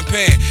frying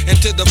pan.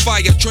 Into the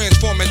fire,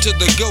 transform into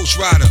the Ghost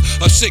Rider.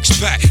 A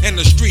six-pack and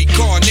a street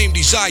car named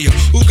Desire.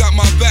 Who got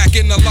my back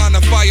in the line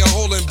of fire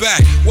holding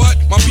back? What?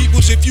 My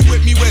peoples, if you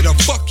with me, where the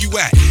fuck you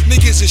at?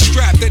 Niggas is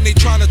strapped and they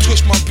tryna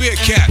twist my beer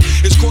cap.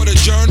 It's court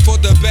adjourned for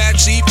the bad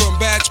seed from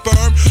bad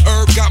sperm.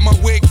 Herb got my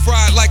wig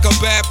fried like a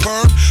bad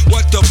perm.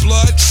 What the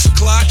blood?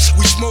 Clots.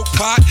 We smoke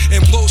pot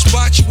and blow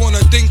spots. You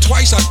wanna think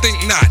twice? I think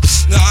not.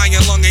 The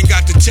iron lung ain't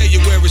got to tell you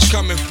where it's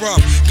coming from.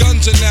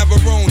 Guns are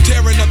Navarone,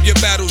 tearing up your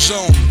battle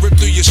zone. Rip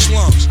through your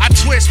slums. I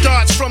twist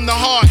darts from the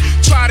heart.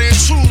 Try to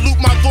intrude, loop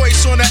my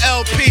voice on the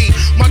LP.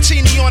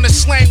 Martini on the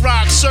slang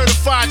rock,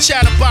 certified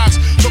chatterbox.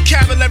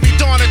 Vocabulary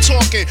Donna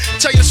talking,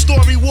 tell your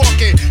story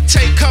walking.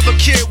 Take cover,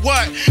 kid,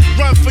 what?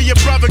 Run for your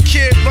brother,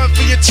 kid, run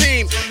for your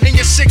team. And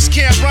your 6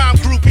 can't rhyme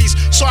groupies,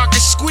 so I can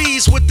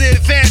squeeze with the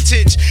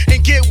advantage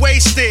and get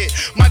wasted.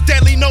 My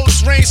deadly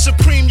notes reign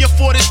supreme, your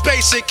fort is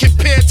basic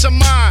compared to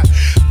mine.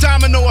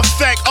 Domino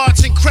effect,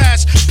 arts and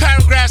crafts,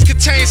 paragraphs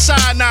contain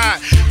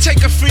cyanide.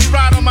 Take a free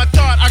ride on my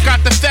thought, I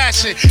got the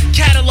fashion.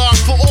 Catalog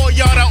for all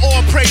y'all that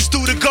all praise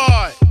due to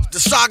God. The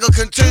saga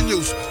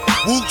continues.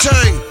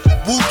 Wu-Tang,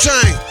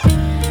 Wu-Tang.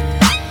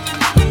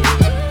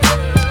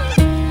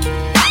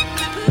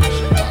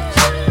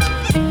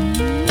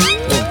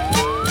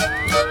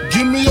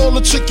 Give me all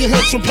the chicken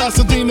heads from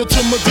Pasadena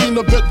to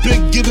Medina. Bet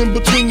big, get in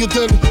between you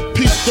then.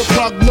 Peep the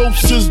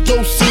prognosis,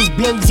 doses,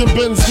 blends and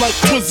bends like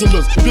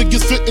Twizzlers.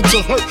 Biggest fitting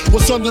to hurt,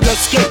 what's under that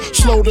skirt?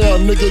 Slow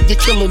down, nigga, you're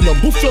killing them.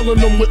 Who filling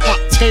them with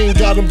octane?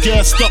 Got them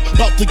gassed up,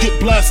 about to get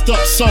blasted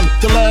up, son.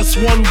 The last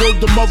one, word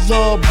the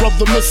mother,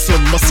 brother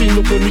missing. I seen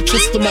it when we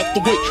kissed him at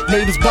the wake,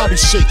 made his body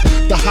shake.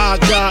 The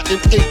high guy in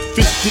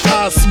 850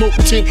 eyes, smoke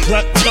tint,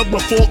 rap terror,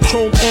 4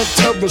 chrome and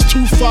terrors.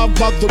 2-5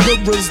 by the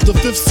rivers, the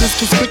 5th is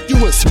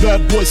conspicuous.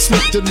 Bad boy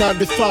slipped in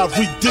 95,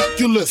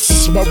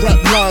 ridiculous. My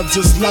rap lines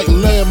is like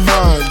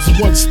landmines.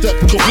 One step,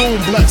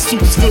 kaboom, black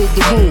suits fill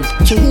the room.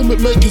 To whom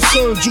it may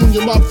concern, Junior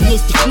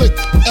Mafia's the click.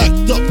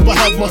 Act up, I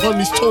have my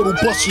honeys total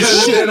bust your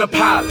shit. Could've been a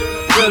pilot,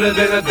 could've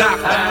been a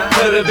doctor,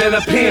 could've been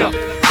a pimp,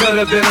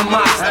 could've been a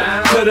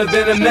monster, could've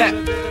been a mech,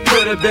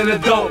 could've been a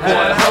dope boy.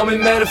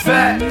 Homie, matter of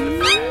fact,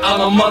 I'm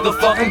a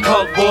motherfucking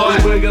coke boy.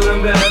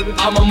 Wiggling baby.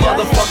 I'm a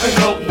motherfucking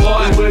coke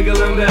boy.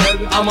 Wiggling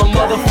baby. I'm a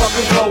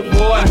motherfucking coke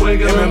boy.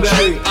 Wiggling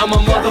baby. I'm a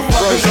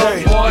motherfucking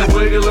coke boy.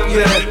 Wiggling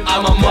baby.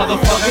 I'm a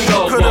motherfucking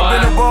coke boy. Could've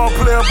been a ball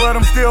player, but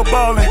I'm still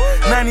ballin'.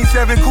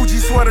 97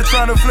 Gucci sweater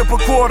trying to flip a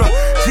quarter.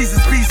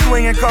 Jesus P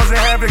swinging, causing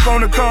havoc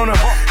on the corner.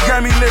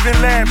 Got me living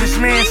lavish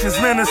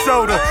mansions,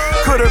 Minnesota.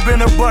 Could've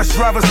been a bus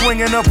driver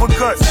swinging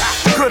uppercuts.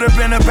 Could've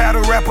been a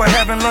battle rapper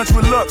having lunch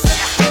with looks.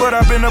 But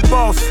I've been a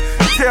boss.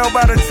 Tell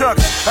by the tux,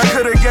 I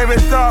could've gave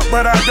it thought,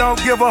 but I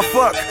don't give a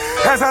fuck.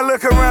 As I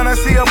look around, I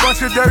see a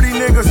bunch of dirty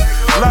niggas.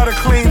 Lot of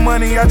clean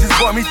money, I just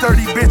bought me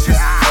 30 bitches.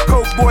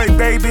 Coke boy,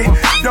 baby,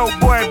 dope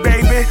boy,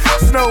 baby.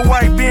 Snow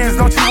White Benz,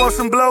 don't you want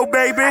some blow,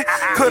 baby?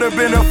 Could've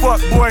been a fuck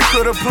boy,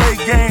 could've played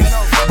games.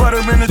 But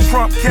I'm in the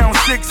trunk, count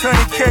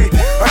 600K.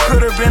 I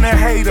could've been a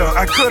hater,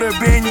 I could've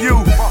been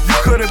you. You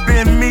could've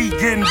been me,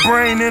 getting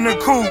brain in the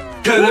coop.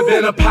 Could've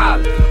been a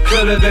pilot,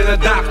 could've been a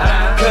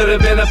doctor,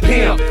 could've been a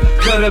pimp,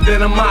 could've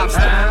been a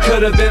mobster,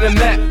 could've been a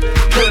mech,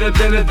 could've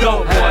been a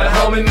dope boy.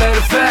 Homie, matter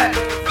of fact,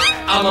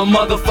 I'm a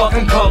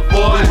motherfucking coke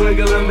boy.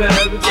 Wiggling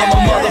baby. I'm a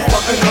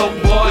motherfucking coke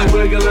boy.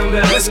 Wiggling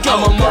baby.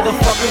 I'm a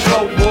motherfucking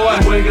coke boy.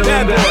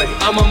 Wiggling baby.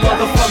 I'm a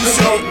motherfucking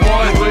coke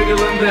boy.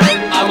 Wiggling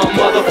baby. I'm a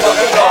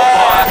motherfucking coke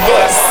boy.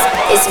 This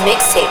is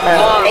Mixtape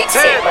Mode.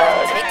 Mixtape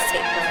Mode.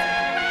 Mixtape Mode.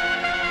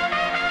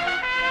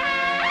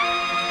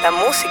 La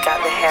música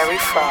de Harry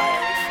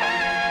Fraud.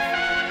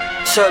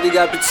 Shorty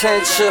got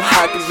potential,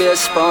 I could be a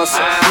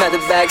sponsor. Met her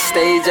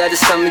backstage at the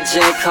Summer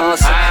Jam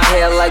concert.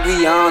 Hair like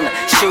Rihanna,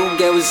 shoe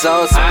game was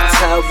awesome.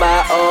 Tell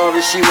by aura,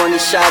 she want a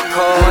shot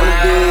call.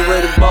 Wanna be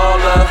with a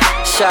baller,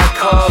 shot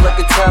call. I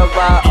can tell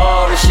by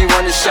aura, she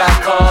want a shot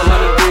call.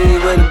 Wanna be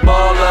with a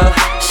baller,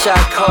 shot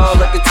call.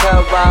 I can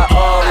tell by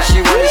aura, she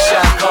want a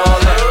shot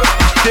call.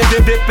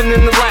 Dipping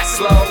in the rack,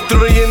 3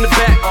 in the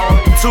back,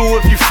 2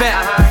 if you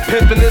fat.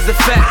 Pimpin' is a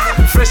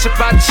fact. Fresh up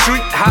out the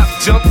street, hop,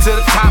 jump to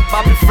the top.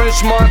 I be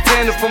French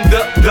Montana from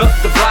the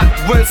block.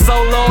 Went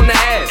solo on the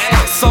ass,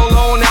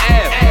 solo on the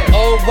ass.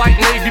 Old white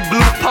navy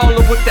blue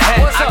polo with the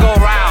hat. I go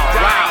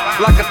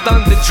round like a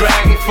thunder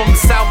dragon from the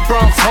South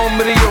Bronx, home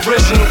of the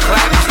original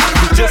claps.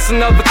 Just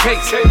another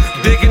case,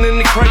 digging in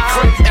the crates.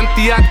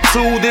 Empty out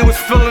the 2, they was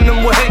filling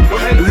them with hate.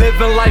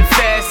 Living life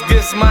fast,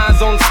 gets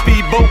mines on the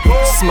speedboat.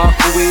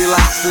 Smoking weed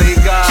like Slay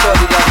God.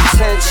 Shorty got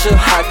potential,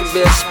 I could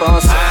be a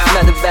sponsor.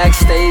 Met her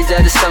backstage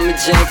at the Summer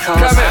Jam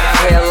concert.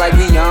 Hair like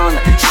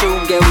Rihanna, shoe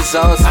game was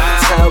awesome.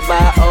 Tell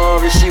by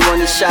aura, she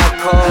want a shot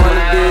call.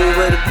 Wanna be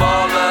with a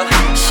baller,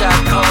 shot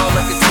call.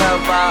 I can tell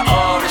by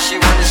aura, she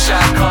want a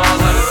shot call.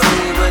 Wanna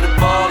be with a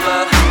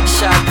baller,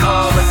 shot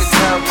call. I can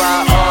tell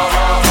by aura.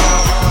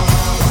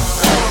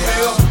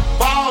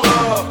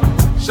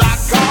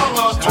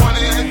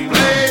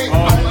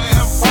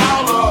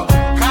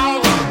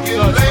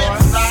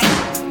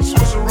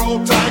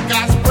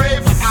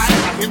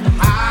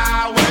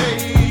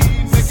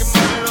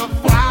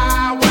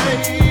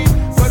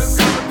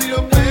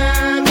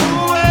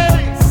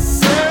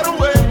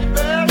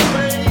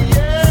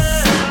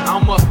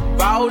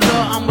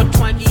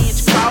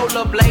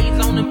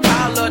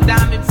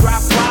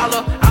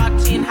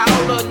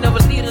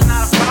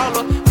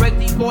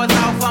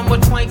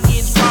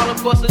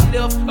 Bust a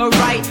left or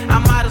right,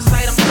 I'm out of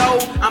sight, I'm slow.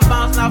 I'm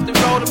bouncing off the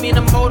road, I'm in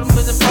the motor,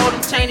 moving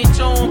folding, chaining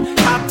tune.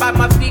 Hop out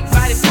my big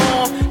body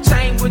form,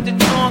 chain with the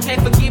dorm, can't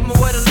forgive me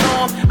what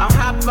alarm. I'm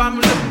hopping, I'm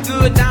looking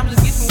good,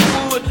 diamonds get some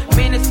wood.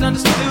 Man, it's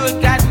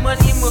understood, got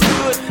money in my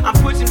hood. I'm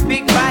pushing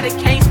big body,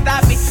 can't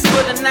stop it.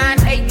 Put a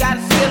 9-8, gotta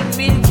sell a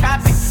million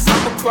copy.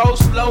 I'ma grow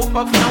slow,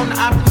 puffin' on the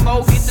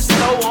optimo, hit the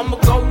slow. I'ma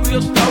go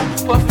real slow,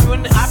 puffin'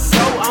 on the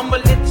optimo.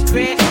 I'ma let the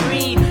grass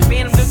green,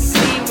 man, I'm looking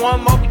clean,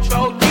 one more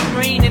control, deep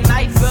green and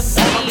night.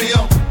 Wanna be a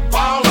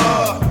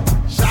baller,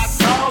 shot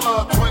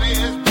caller,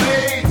 20-inch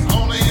blades,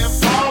 only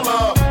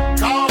Impala.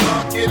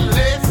 Caller, get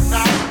lit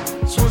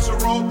tonight. Switch a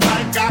road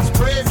tight, got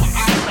spray for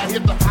ice. I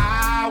hit the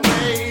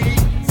highway,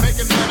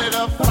 making money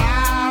the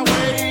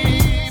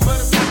flyway. But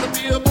it's got to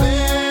be a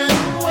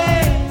better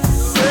way,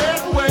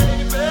 yeah.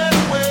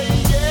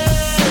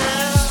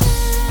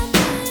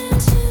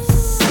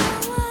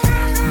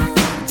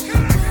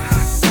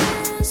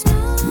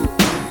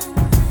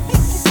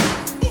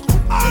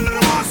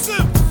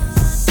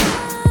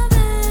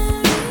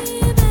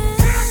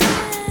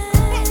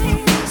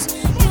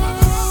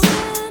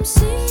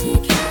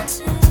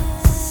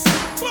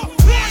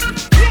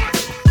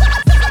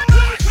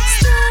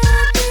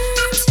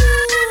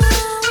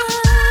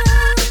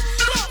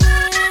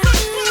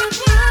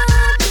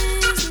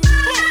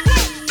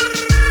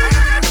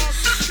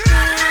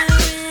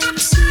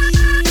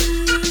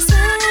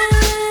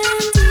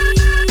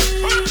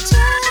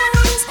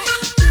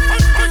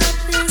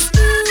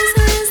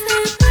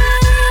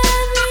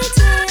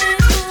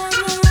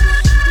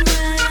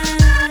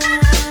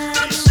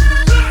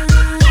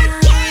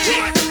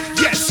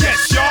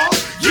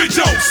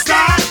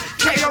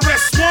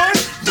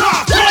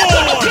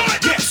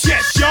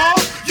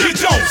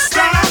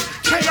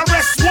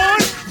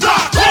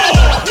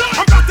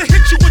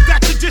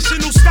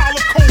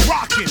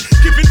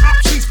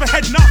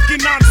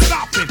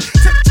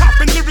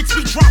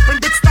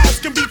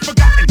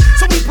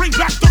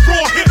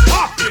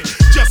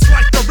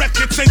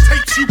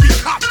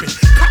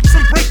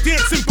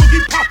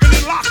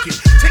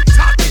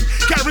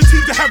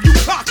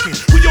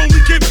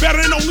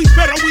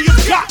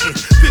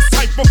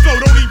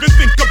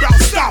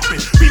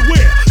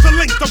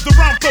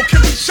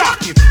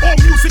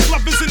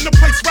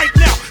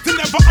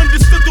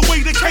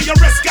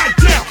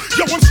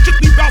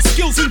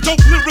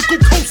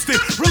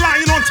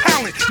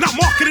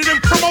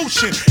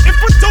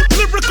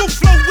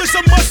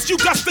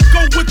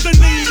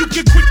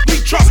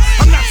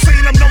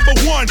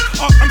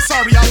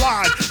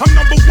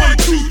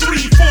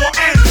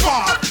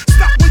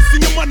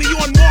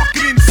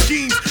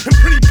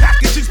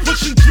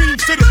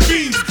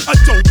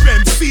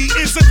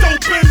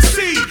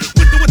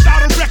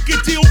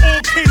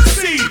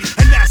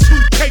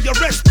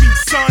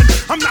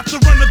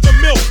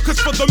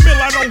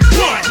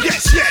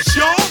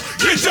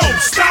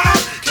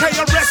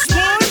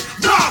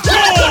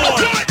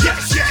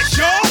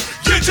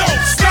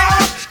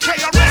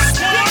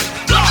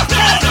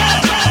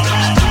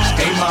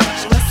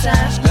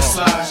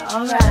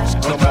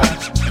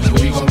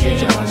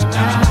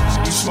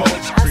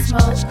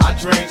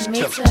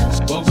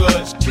 Well,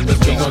 good, cause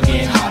we gon'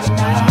 get hot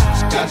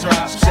tonight. Got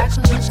drops,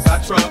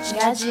 got trucks,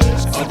 got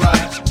G's.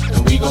 Alright,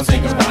 and we gon'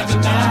 take a ride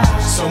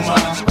tonight. So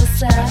mom,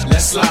 What's up?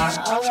 let's slide.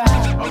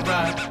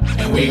 Alright.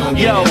 And we gon'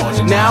 get Yo, it on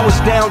tonight. now it's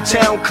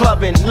downtown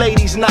clubbing,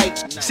 ladies'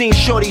 night. Seen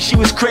shorty, she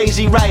was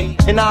crazy, right?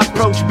 And I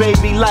approached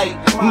baby like,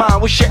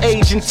 Mom, what's your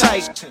age and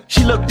type?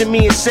 She looked at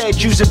me and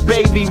said, you's a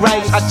baby,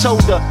 right? I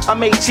told her,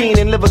 I'm 18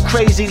 and live a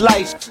crazy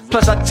life.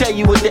 Plus I tell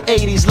you what the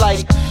 80s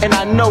like, and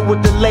I know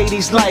what the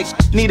ladies like.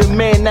 Need a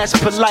man that's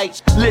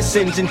polite,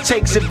 listens and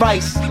takes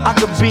advice. I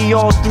could be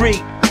all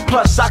three,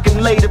 plus I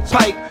can lay the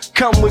pipe.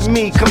 Come with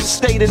me, come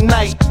stay the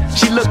night.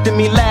 She looked at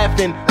me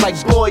laughing, like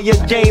boy your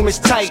game is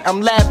tight.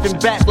 I'm laughing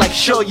back like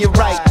sure you're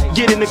right.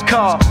 Get in the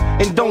car,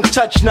 and don't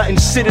touch nothing,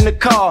 sit in the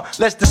car.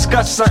 Let's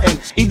discuss something,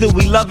 either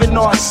we loving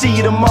or I see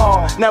you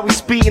tomorrow. Now we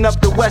speeding up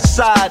the west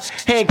side,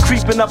 hand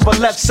creeping up her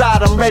left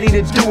side. I'm ready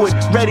to do it,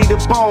 ready to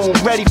bone,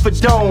 ready for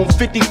dome.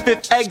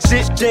 55th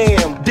exit,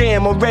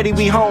 damn, already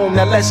we home.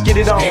 Now let's get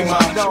it on. Hey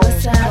mom,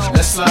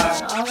 let's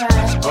slide.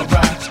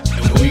 Alright,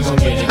 and we gon'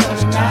 get it on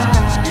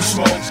tonight. You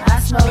smoke, I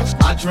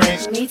smoke, I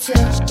drink, me too.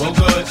 well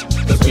good,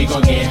 cause we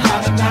gon' get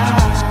hot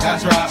tonight.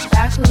 Got drops,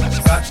 Got cookies,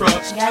 got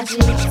trucks, got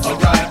G's.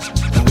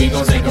 alright, and we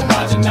gon' take a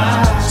ride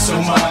tonight.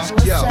 So mom,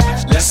 Yo,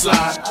 let's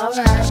slide.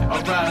 Alright.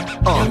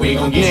 And we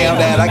gon' get Now it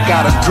that on I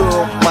got a tonight.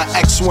 girl, my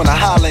ex wanna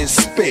holler and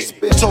spit.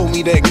 Told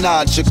me to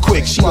acknowledge her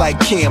quick. She like,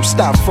 Cam,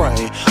 stop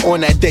frontin'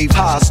 on that Dave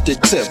Hoster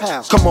tip.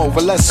 Come over,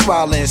 let's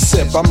swallow and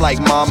sip. I'm like,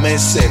 mama and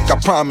sick, I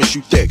promise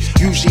you thick.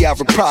 Usually I have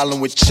a problem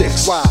with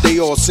chicks. They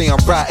all say I'm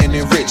rotten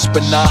and rich,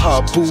 but not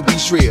her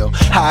boobies real.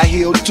 High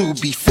heel to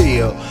be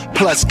feel.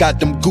 Plus got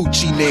them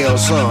Gucci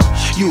nails,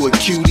 You a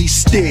cutie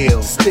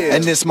still.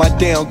 And this my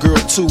down girl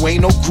too,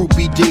 ain't no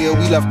groupie deal.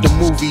 We left the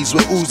movies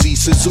with Uzi,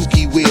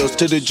 Suzuki wheels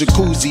to the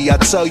jacuzzi. I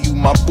tell you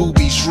my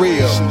boobies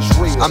real.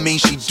 I mean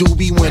she do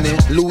be winning,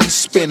 Louis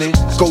spinning.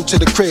 Go to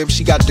the crib,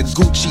 she got the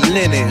Gucci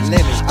linen.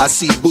 I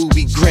see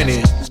Booby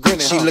grinning.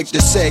 She looked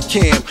and said,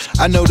 Cam,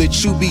 I know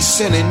that you be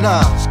sinning.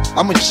 Nah,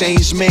 I'm a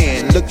changed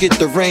man. Look at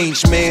the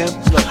range, man.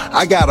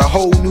 I got a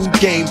whole new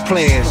game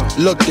plan.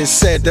 Looked and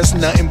said, that's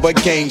nothing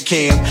but game,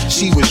 Cam.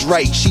 She was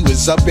right, she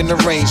was up in the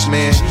range,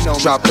 man.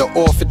 Dropped her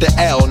off at the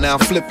L, now I'm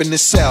flipping the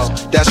cell.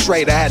 That's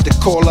right, I had to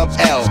call up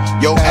L.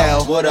 Yo,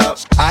 L, what up?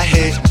 I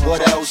hit,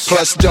 what else?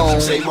 Plus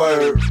don't say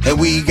word, and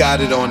we got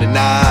it on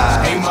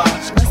tonight. Hey mom,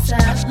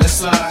 let's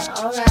slide.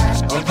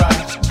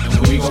 Alright,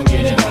 and we gon'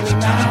 get it on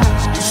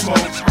tonight. You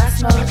smoke, I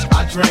smoke,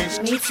 I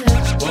drink, me too.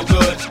 well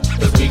good,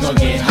 cause we gon'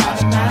 get hot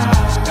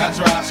tonight. Got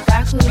drops,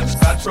 Got cookies,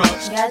 got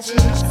trucks, got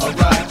G's.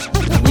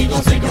 alright, and we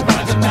gon' take a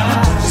ride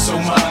tonight. So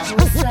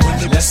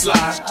mom, let's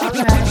slide.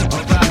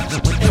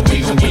 Alright, and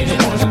we gon' get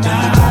it on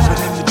tonight.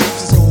 In the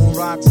streets is gon'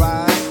 rock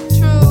right.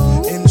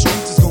 True. In the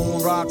streets is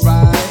gon' rock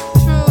right.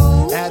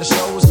 True. At a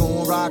show is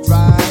gon' rock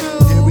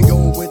right. Here we go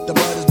with the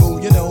butters,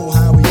 boo. You know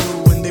how we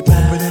do when they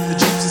pump it in the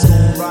streets is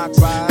gon' rock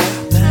right.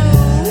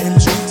 In the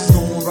streets is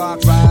gon' rock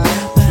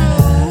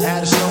right.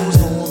 At a show is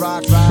gon'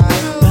 rock right.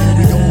 Here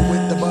we go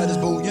with the butters,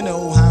 boo. You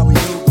know how we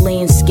do.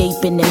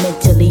 Landscaping and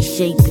mentally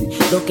shaping.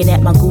 Looking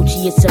at my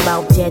Gucci, it's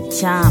about that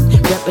time.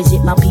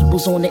 Represent my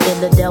peoples on the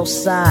Illadel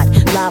side.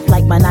 Live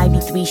like my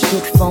 93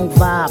 shit phone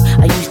vibe.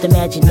 I used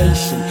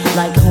imagination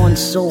like Han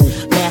Solo.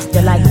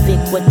 Master like Vic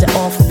with the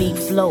offbeat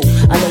flow.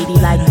 A lady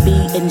like B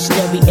in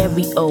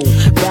stereo.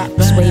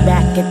 Raps way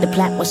back at the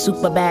plat was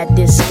super bad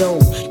disco.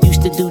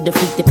 Used to do the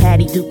freak, the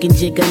Patty Duke and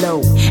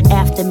Gigolo.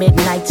 After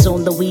midnights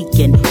on the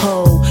weekend.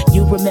 Ho,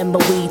 you remember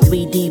we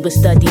 3D with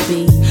Study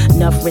B.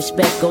 Enough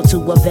respect go to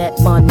a vet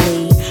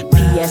money.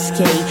 PSK,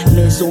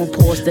 Miz on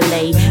pause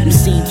delay. You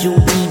see Jewel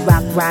T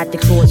rock ride the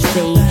chords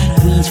fade.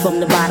 Breeze from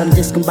the bottom,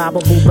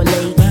 discombobable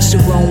ballet.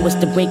 Sharon was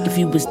the break if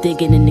you was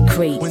digging in the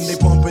crates. When they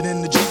pump it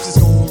in the Jeeps, it's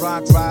gon'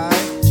 rock right.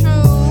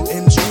 True.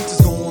 In the streets,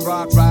 it's gon'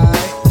 rock right.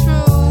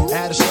 True.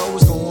 At a show,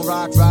 it's gon'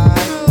 rock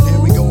right. Here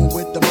we go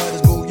with the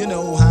butters, boo. You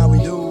know how we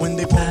do. When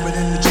they pump it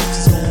in the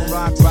Jeeps, it's gon'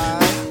 rock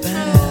right.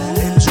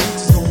 In the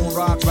streets, it's gon'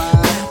 rock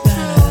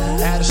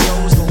right. At a show,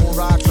 it's gon'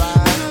 rock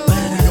right.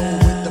 Here we go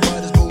with the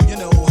butters, boo. You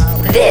know how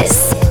we do.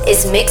 This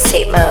is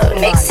mixtape mode.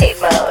 Mixtape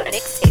mode.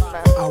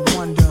 I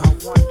wonder,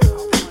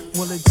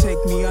 will it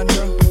take me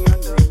under?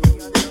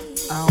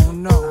 I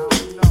don't know.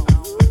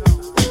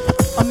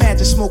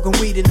 Imagine smoking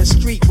weed in the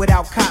street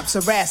without cops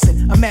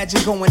harassing.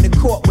 Imagine going to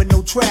court with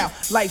no trial.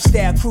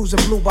 Lifestyle cruising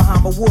blue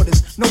Bahama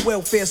waters. No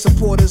welfare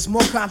supporters.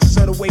 More conscious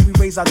of the way we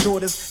raise our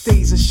daughters.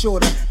 Days are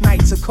shorter,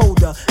 nights are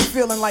colder.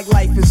 Feeling like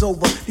life is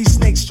over. These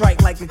snakes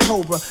strike like a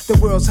cobra. The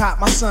world's hot,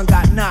 my son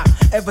got knocked.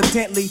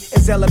 Evidently,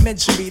 it's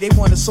elementary. They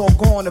want us all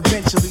gone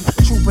eventually.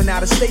 Trooping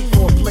out of state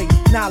for a plate.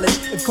 Knowledge,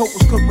 if coke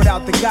was cooked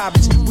without the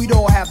garbage, we'd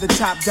all have the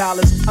top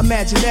dollars.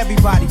 Imagine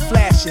everybody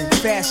flashing.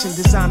 Fashion,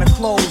 designer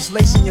clothes.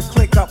 Lacing your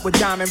click up with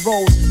diamond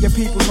rolls. Your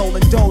people's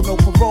holding dough, no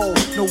parole,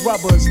 no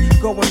rubbers.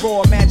 Going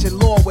raw, imagine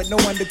law with no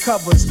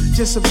undercovers.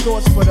 Just some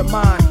thoughts for the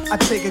mind. I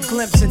take a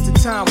glimpse into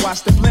time,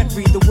 watch the blimp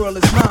read, the world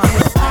is mine.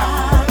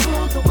 I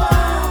rule the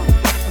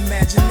world.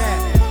 Imagine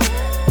that.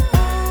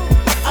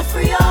 I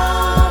free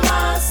all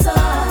my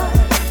sons.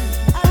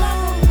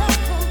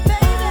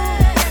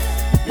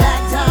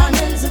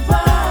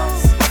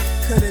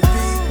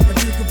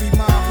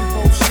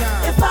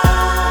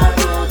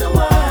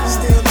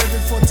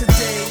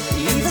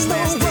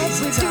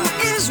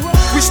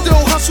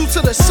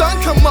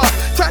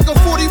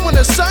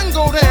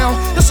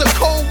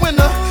 a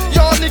winner.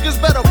 Y'all niggas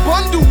better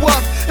bundle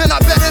up, and I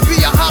better be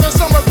a hotter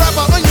summer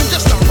rapper onion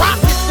just to rock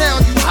it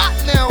down. You hot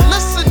now,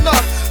 listen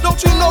up. Don't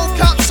you know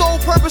cops'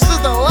 sole purpose is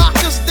to lock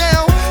us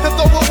down and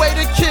throw away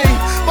the key?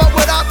 But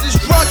without this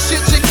drug shit,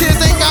 your kids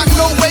ain't got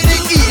no way to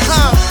eat,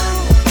 huh?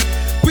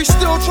 We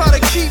still try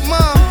to keep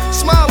mom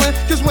smiling,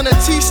 cause when the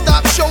teeth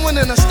stop showing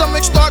and the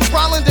stomach start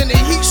growling, then the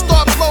heat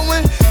start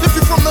blowing. If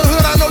you from the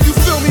hood, I know you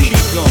feel me.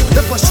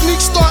 If a sneak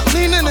start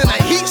leaning and the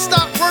heat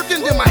stop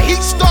working, then my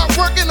heat start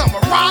working.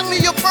 I'ma rob me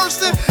a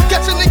person,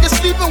 catch a nigga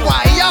sleeping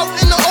while he out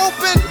in the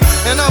open,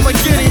 and I'ma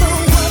get him.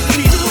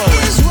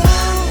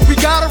 We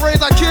gotta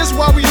raise our kids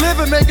while we live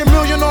and make $1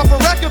 million off a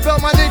record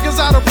belt. My niggas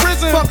out of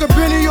prison, fuck a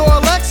Benny or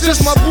a Lexus.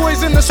 Just my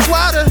boys in the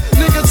squatter.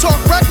 Nigga talk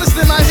reckless,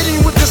 then I hit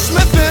him with the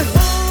smithing.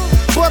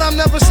 But I'm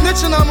never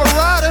snitching, I'm a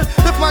rider.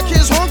 If my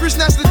kid's hungry,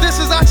 snatch the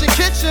dishes out your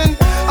kitchen.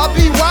 I'll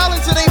be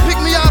wildin' till they pick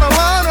me out of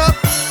lineup.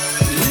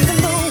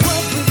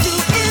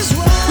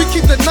 We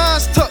keep the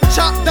nines tucked,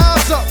 chop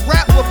downs up,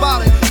 rap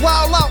about it.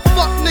 Wild out,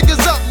 fuck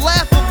niggas up,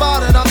 laugh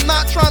about it. I'm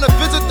not trying to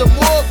visit the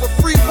morgue, but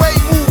freeway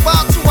move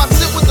out till I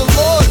sit with the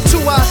Lord.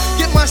 Till I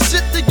get my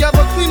shit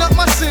together, clean up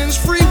my sins.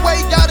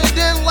 Freeway got it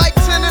in like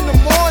 10 in the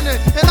morning,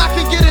 and I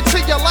can get it to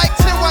you like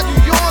 10 while you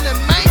yawning,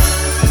 man.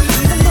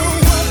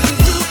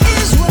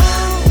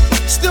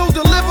 Still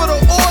deliver the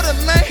order,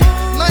 man.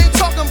 And I ain't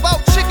talking about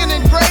chicken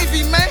and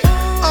gravy, man.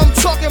 I'm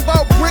talking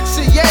about bricks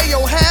and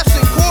yayo, halves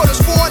and quarters,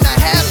 4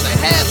 1/2 and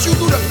halves. You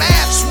do the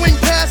math, swing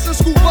past and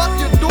scoop up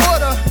your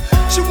daughter.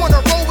 She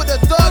wanna roll with a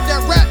thug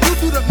that rap. You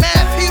do the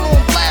math, heat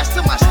on blast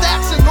till my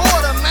stacks in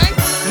order, man.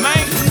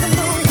 Man,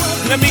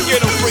 let me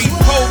get a free.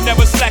 Cold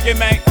never slacking,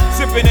 man.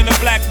 Sipping in the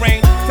black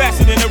rain,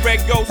 faster than the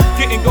red ghost.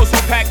 Getting ghosts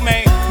on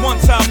Pac-Man. One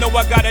time, know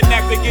I got a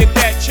knack to get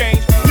that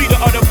change. Leader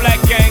of the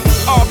black gang,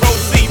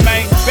 ROC,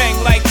 man. Bang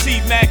like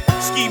T-Mac,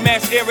 ski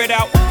mask, air it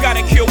out.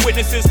 Gotta kill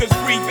witnesses, cause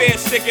free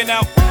bears sticking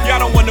out. Y'all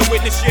don't wanna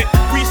witness shit.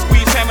 We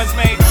squeeze hammers,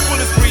 man.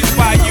 Bullets breeze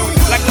by you,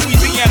 like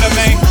Louisiana,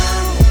 man.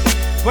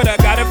 But I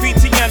got a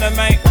Tiana,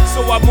 man.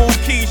 So I move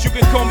keys, you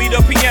can call me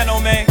the piano,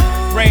 man.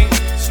 Rain,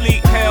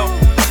 sleet, hell,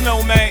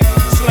 snow, man.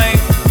 Slang,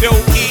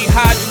 E,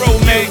 hydro,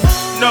 man.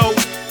 No,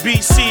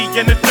 BC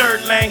in the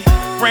third lane.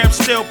 Ram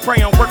still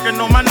praying, working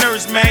on my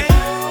nerves, man.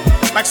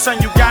 Like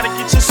son, you gotta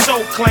get your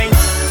soul clean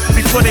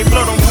before they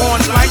blow them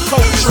horns like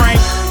Coltrane.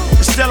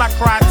 But still I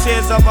cry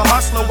tears of a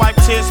hustler, wipe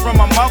tears from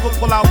my mother,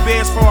 pull out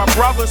beds for our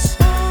brothers.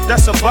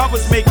 That's above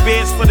us, make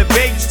beds for the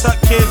babies,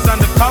 tuck kids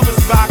under covers,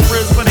 buy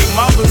cribs for their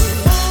mothers.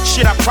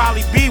 Shit, I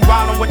probably be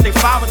wildin' with they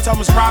father, tell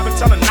Miss Robin,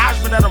 tell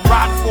Najma that I'm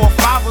riding for a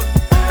father.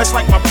 That's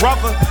like my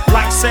brother,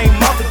 like same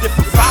mother,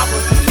 different father.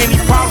 Any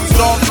problems,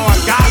 dog, know I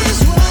got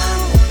it.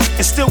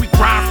 And still we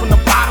grind from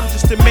the bottom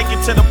just to make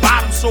it to the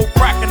bottom. So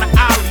crack in the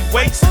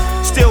alleyways.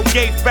 Still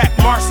gave back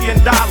Marcy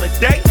and Dollar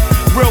Day.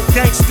 Real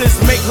gangsters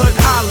make hood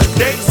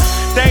holidays.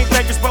 They ain't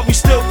thinkers, but we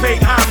still pay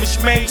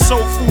homage, man.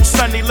 Soul Food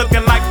Sunday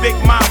looking like Big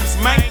Mamas,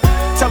 man.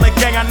 Tell the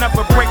gang I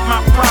never break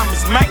my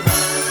promise, man.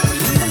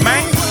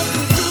 Man.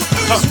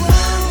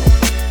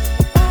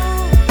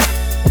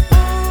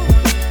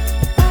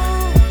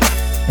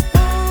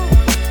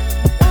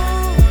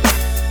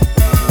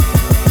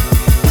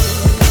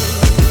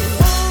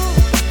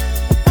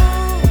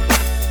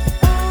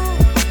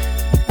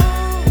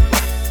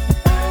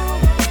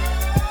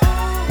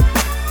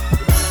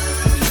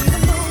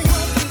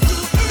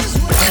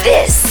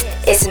 This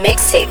is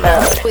Mixtape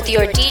Mode with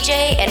your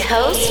DJ and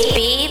host,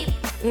 B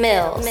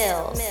Mills.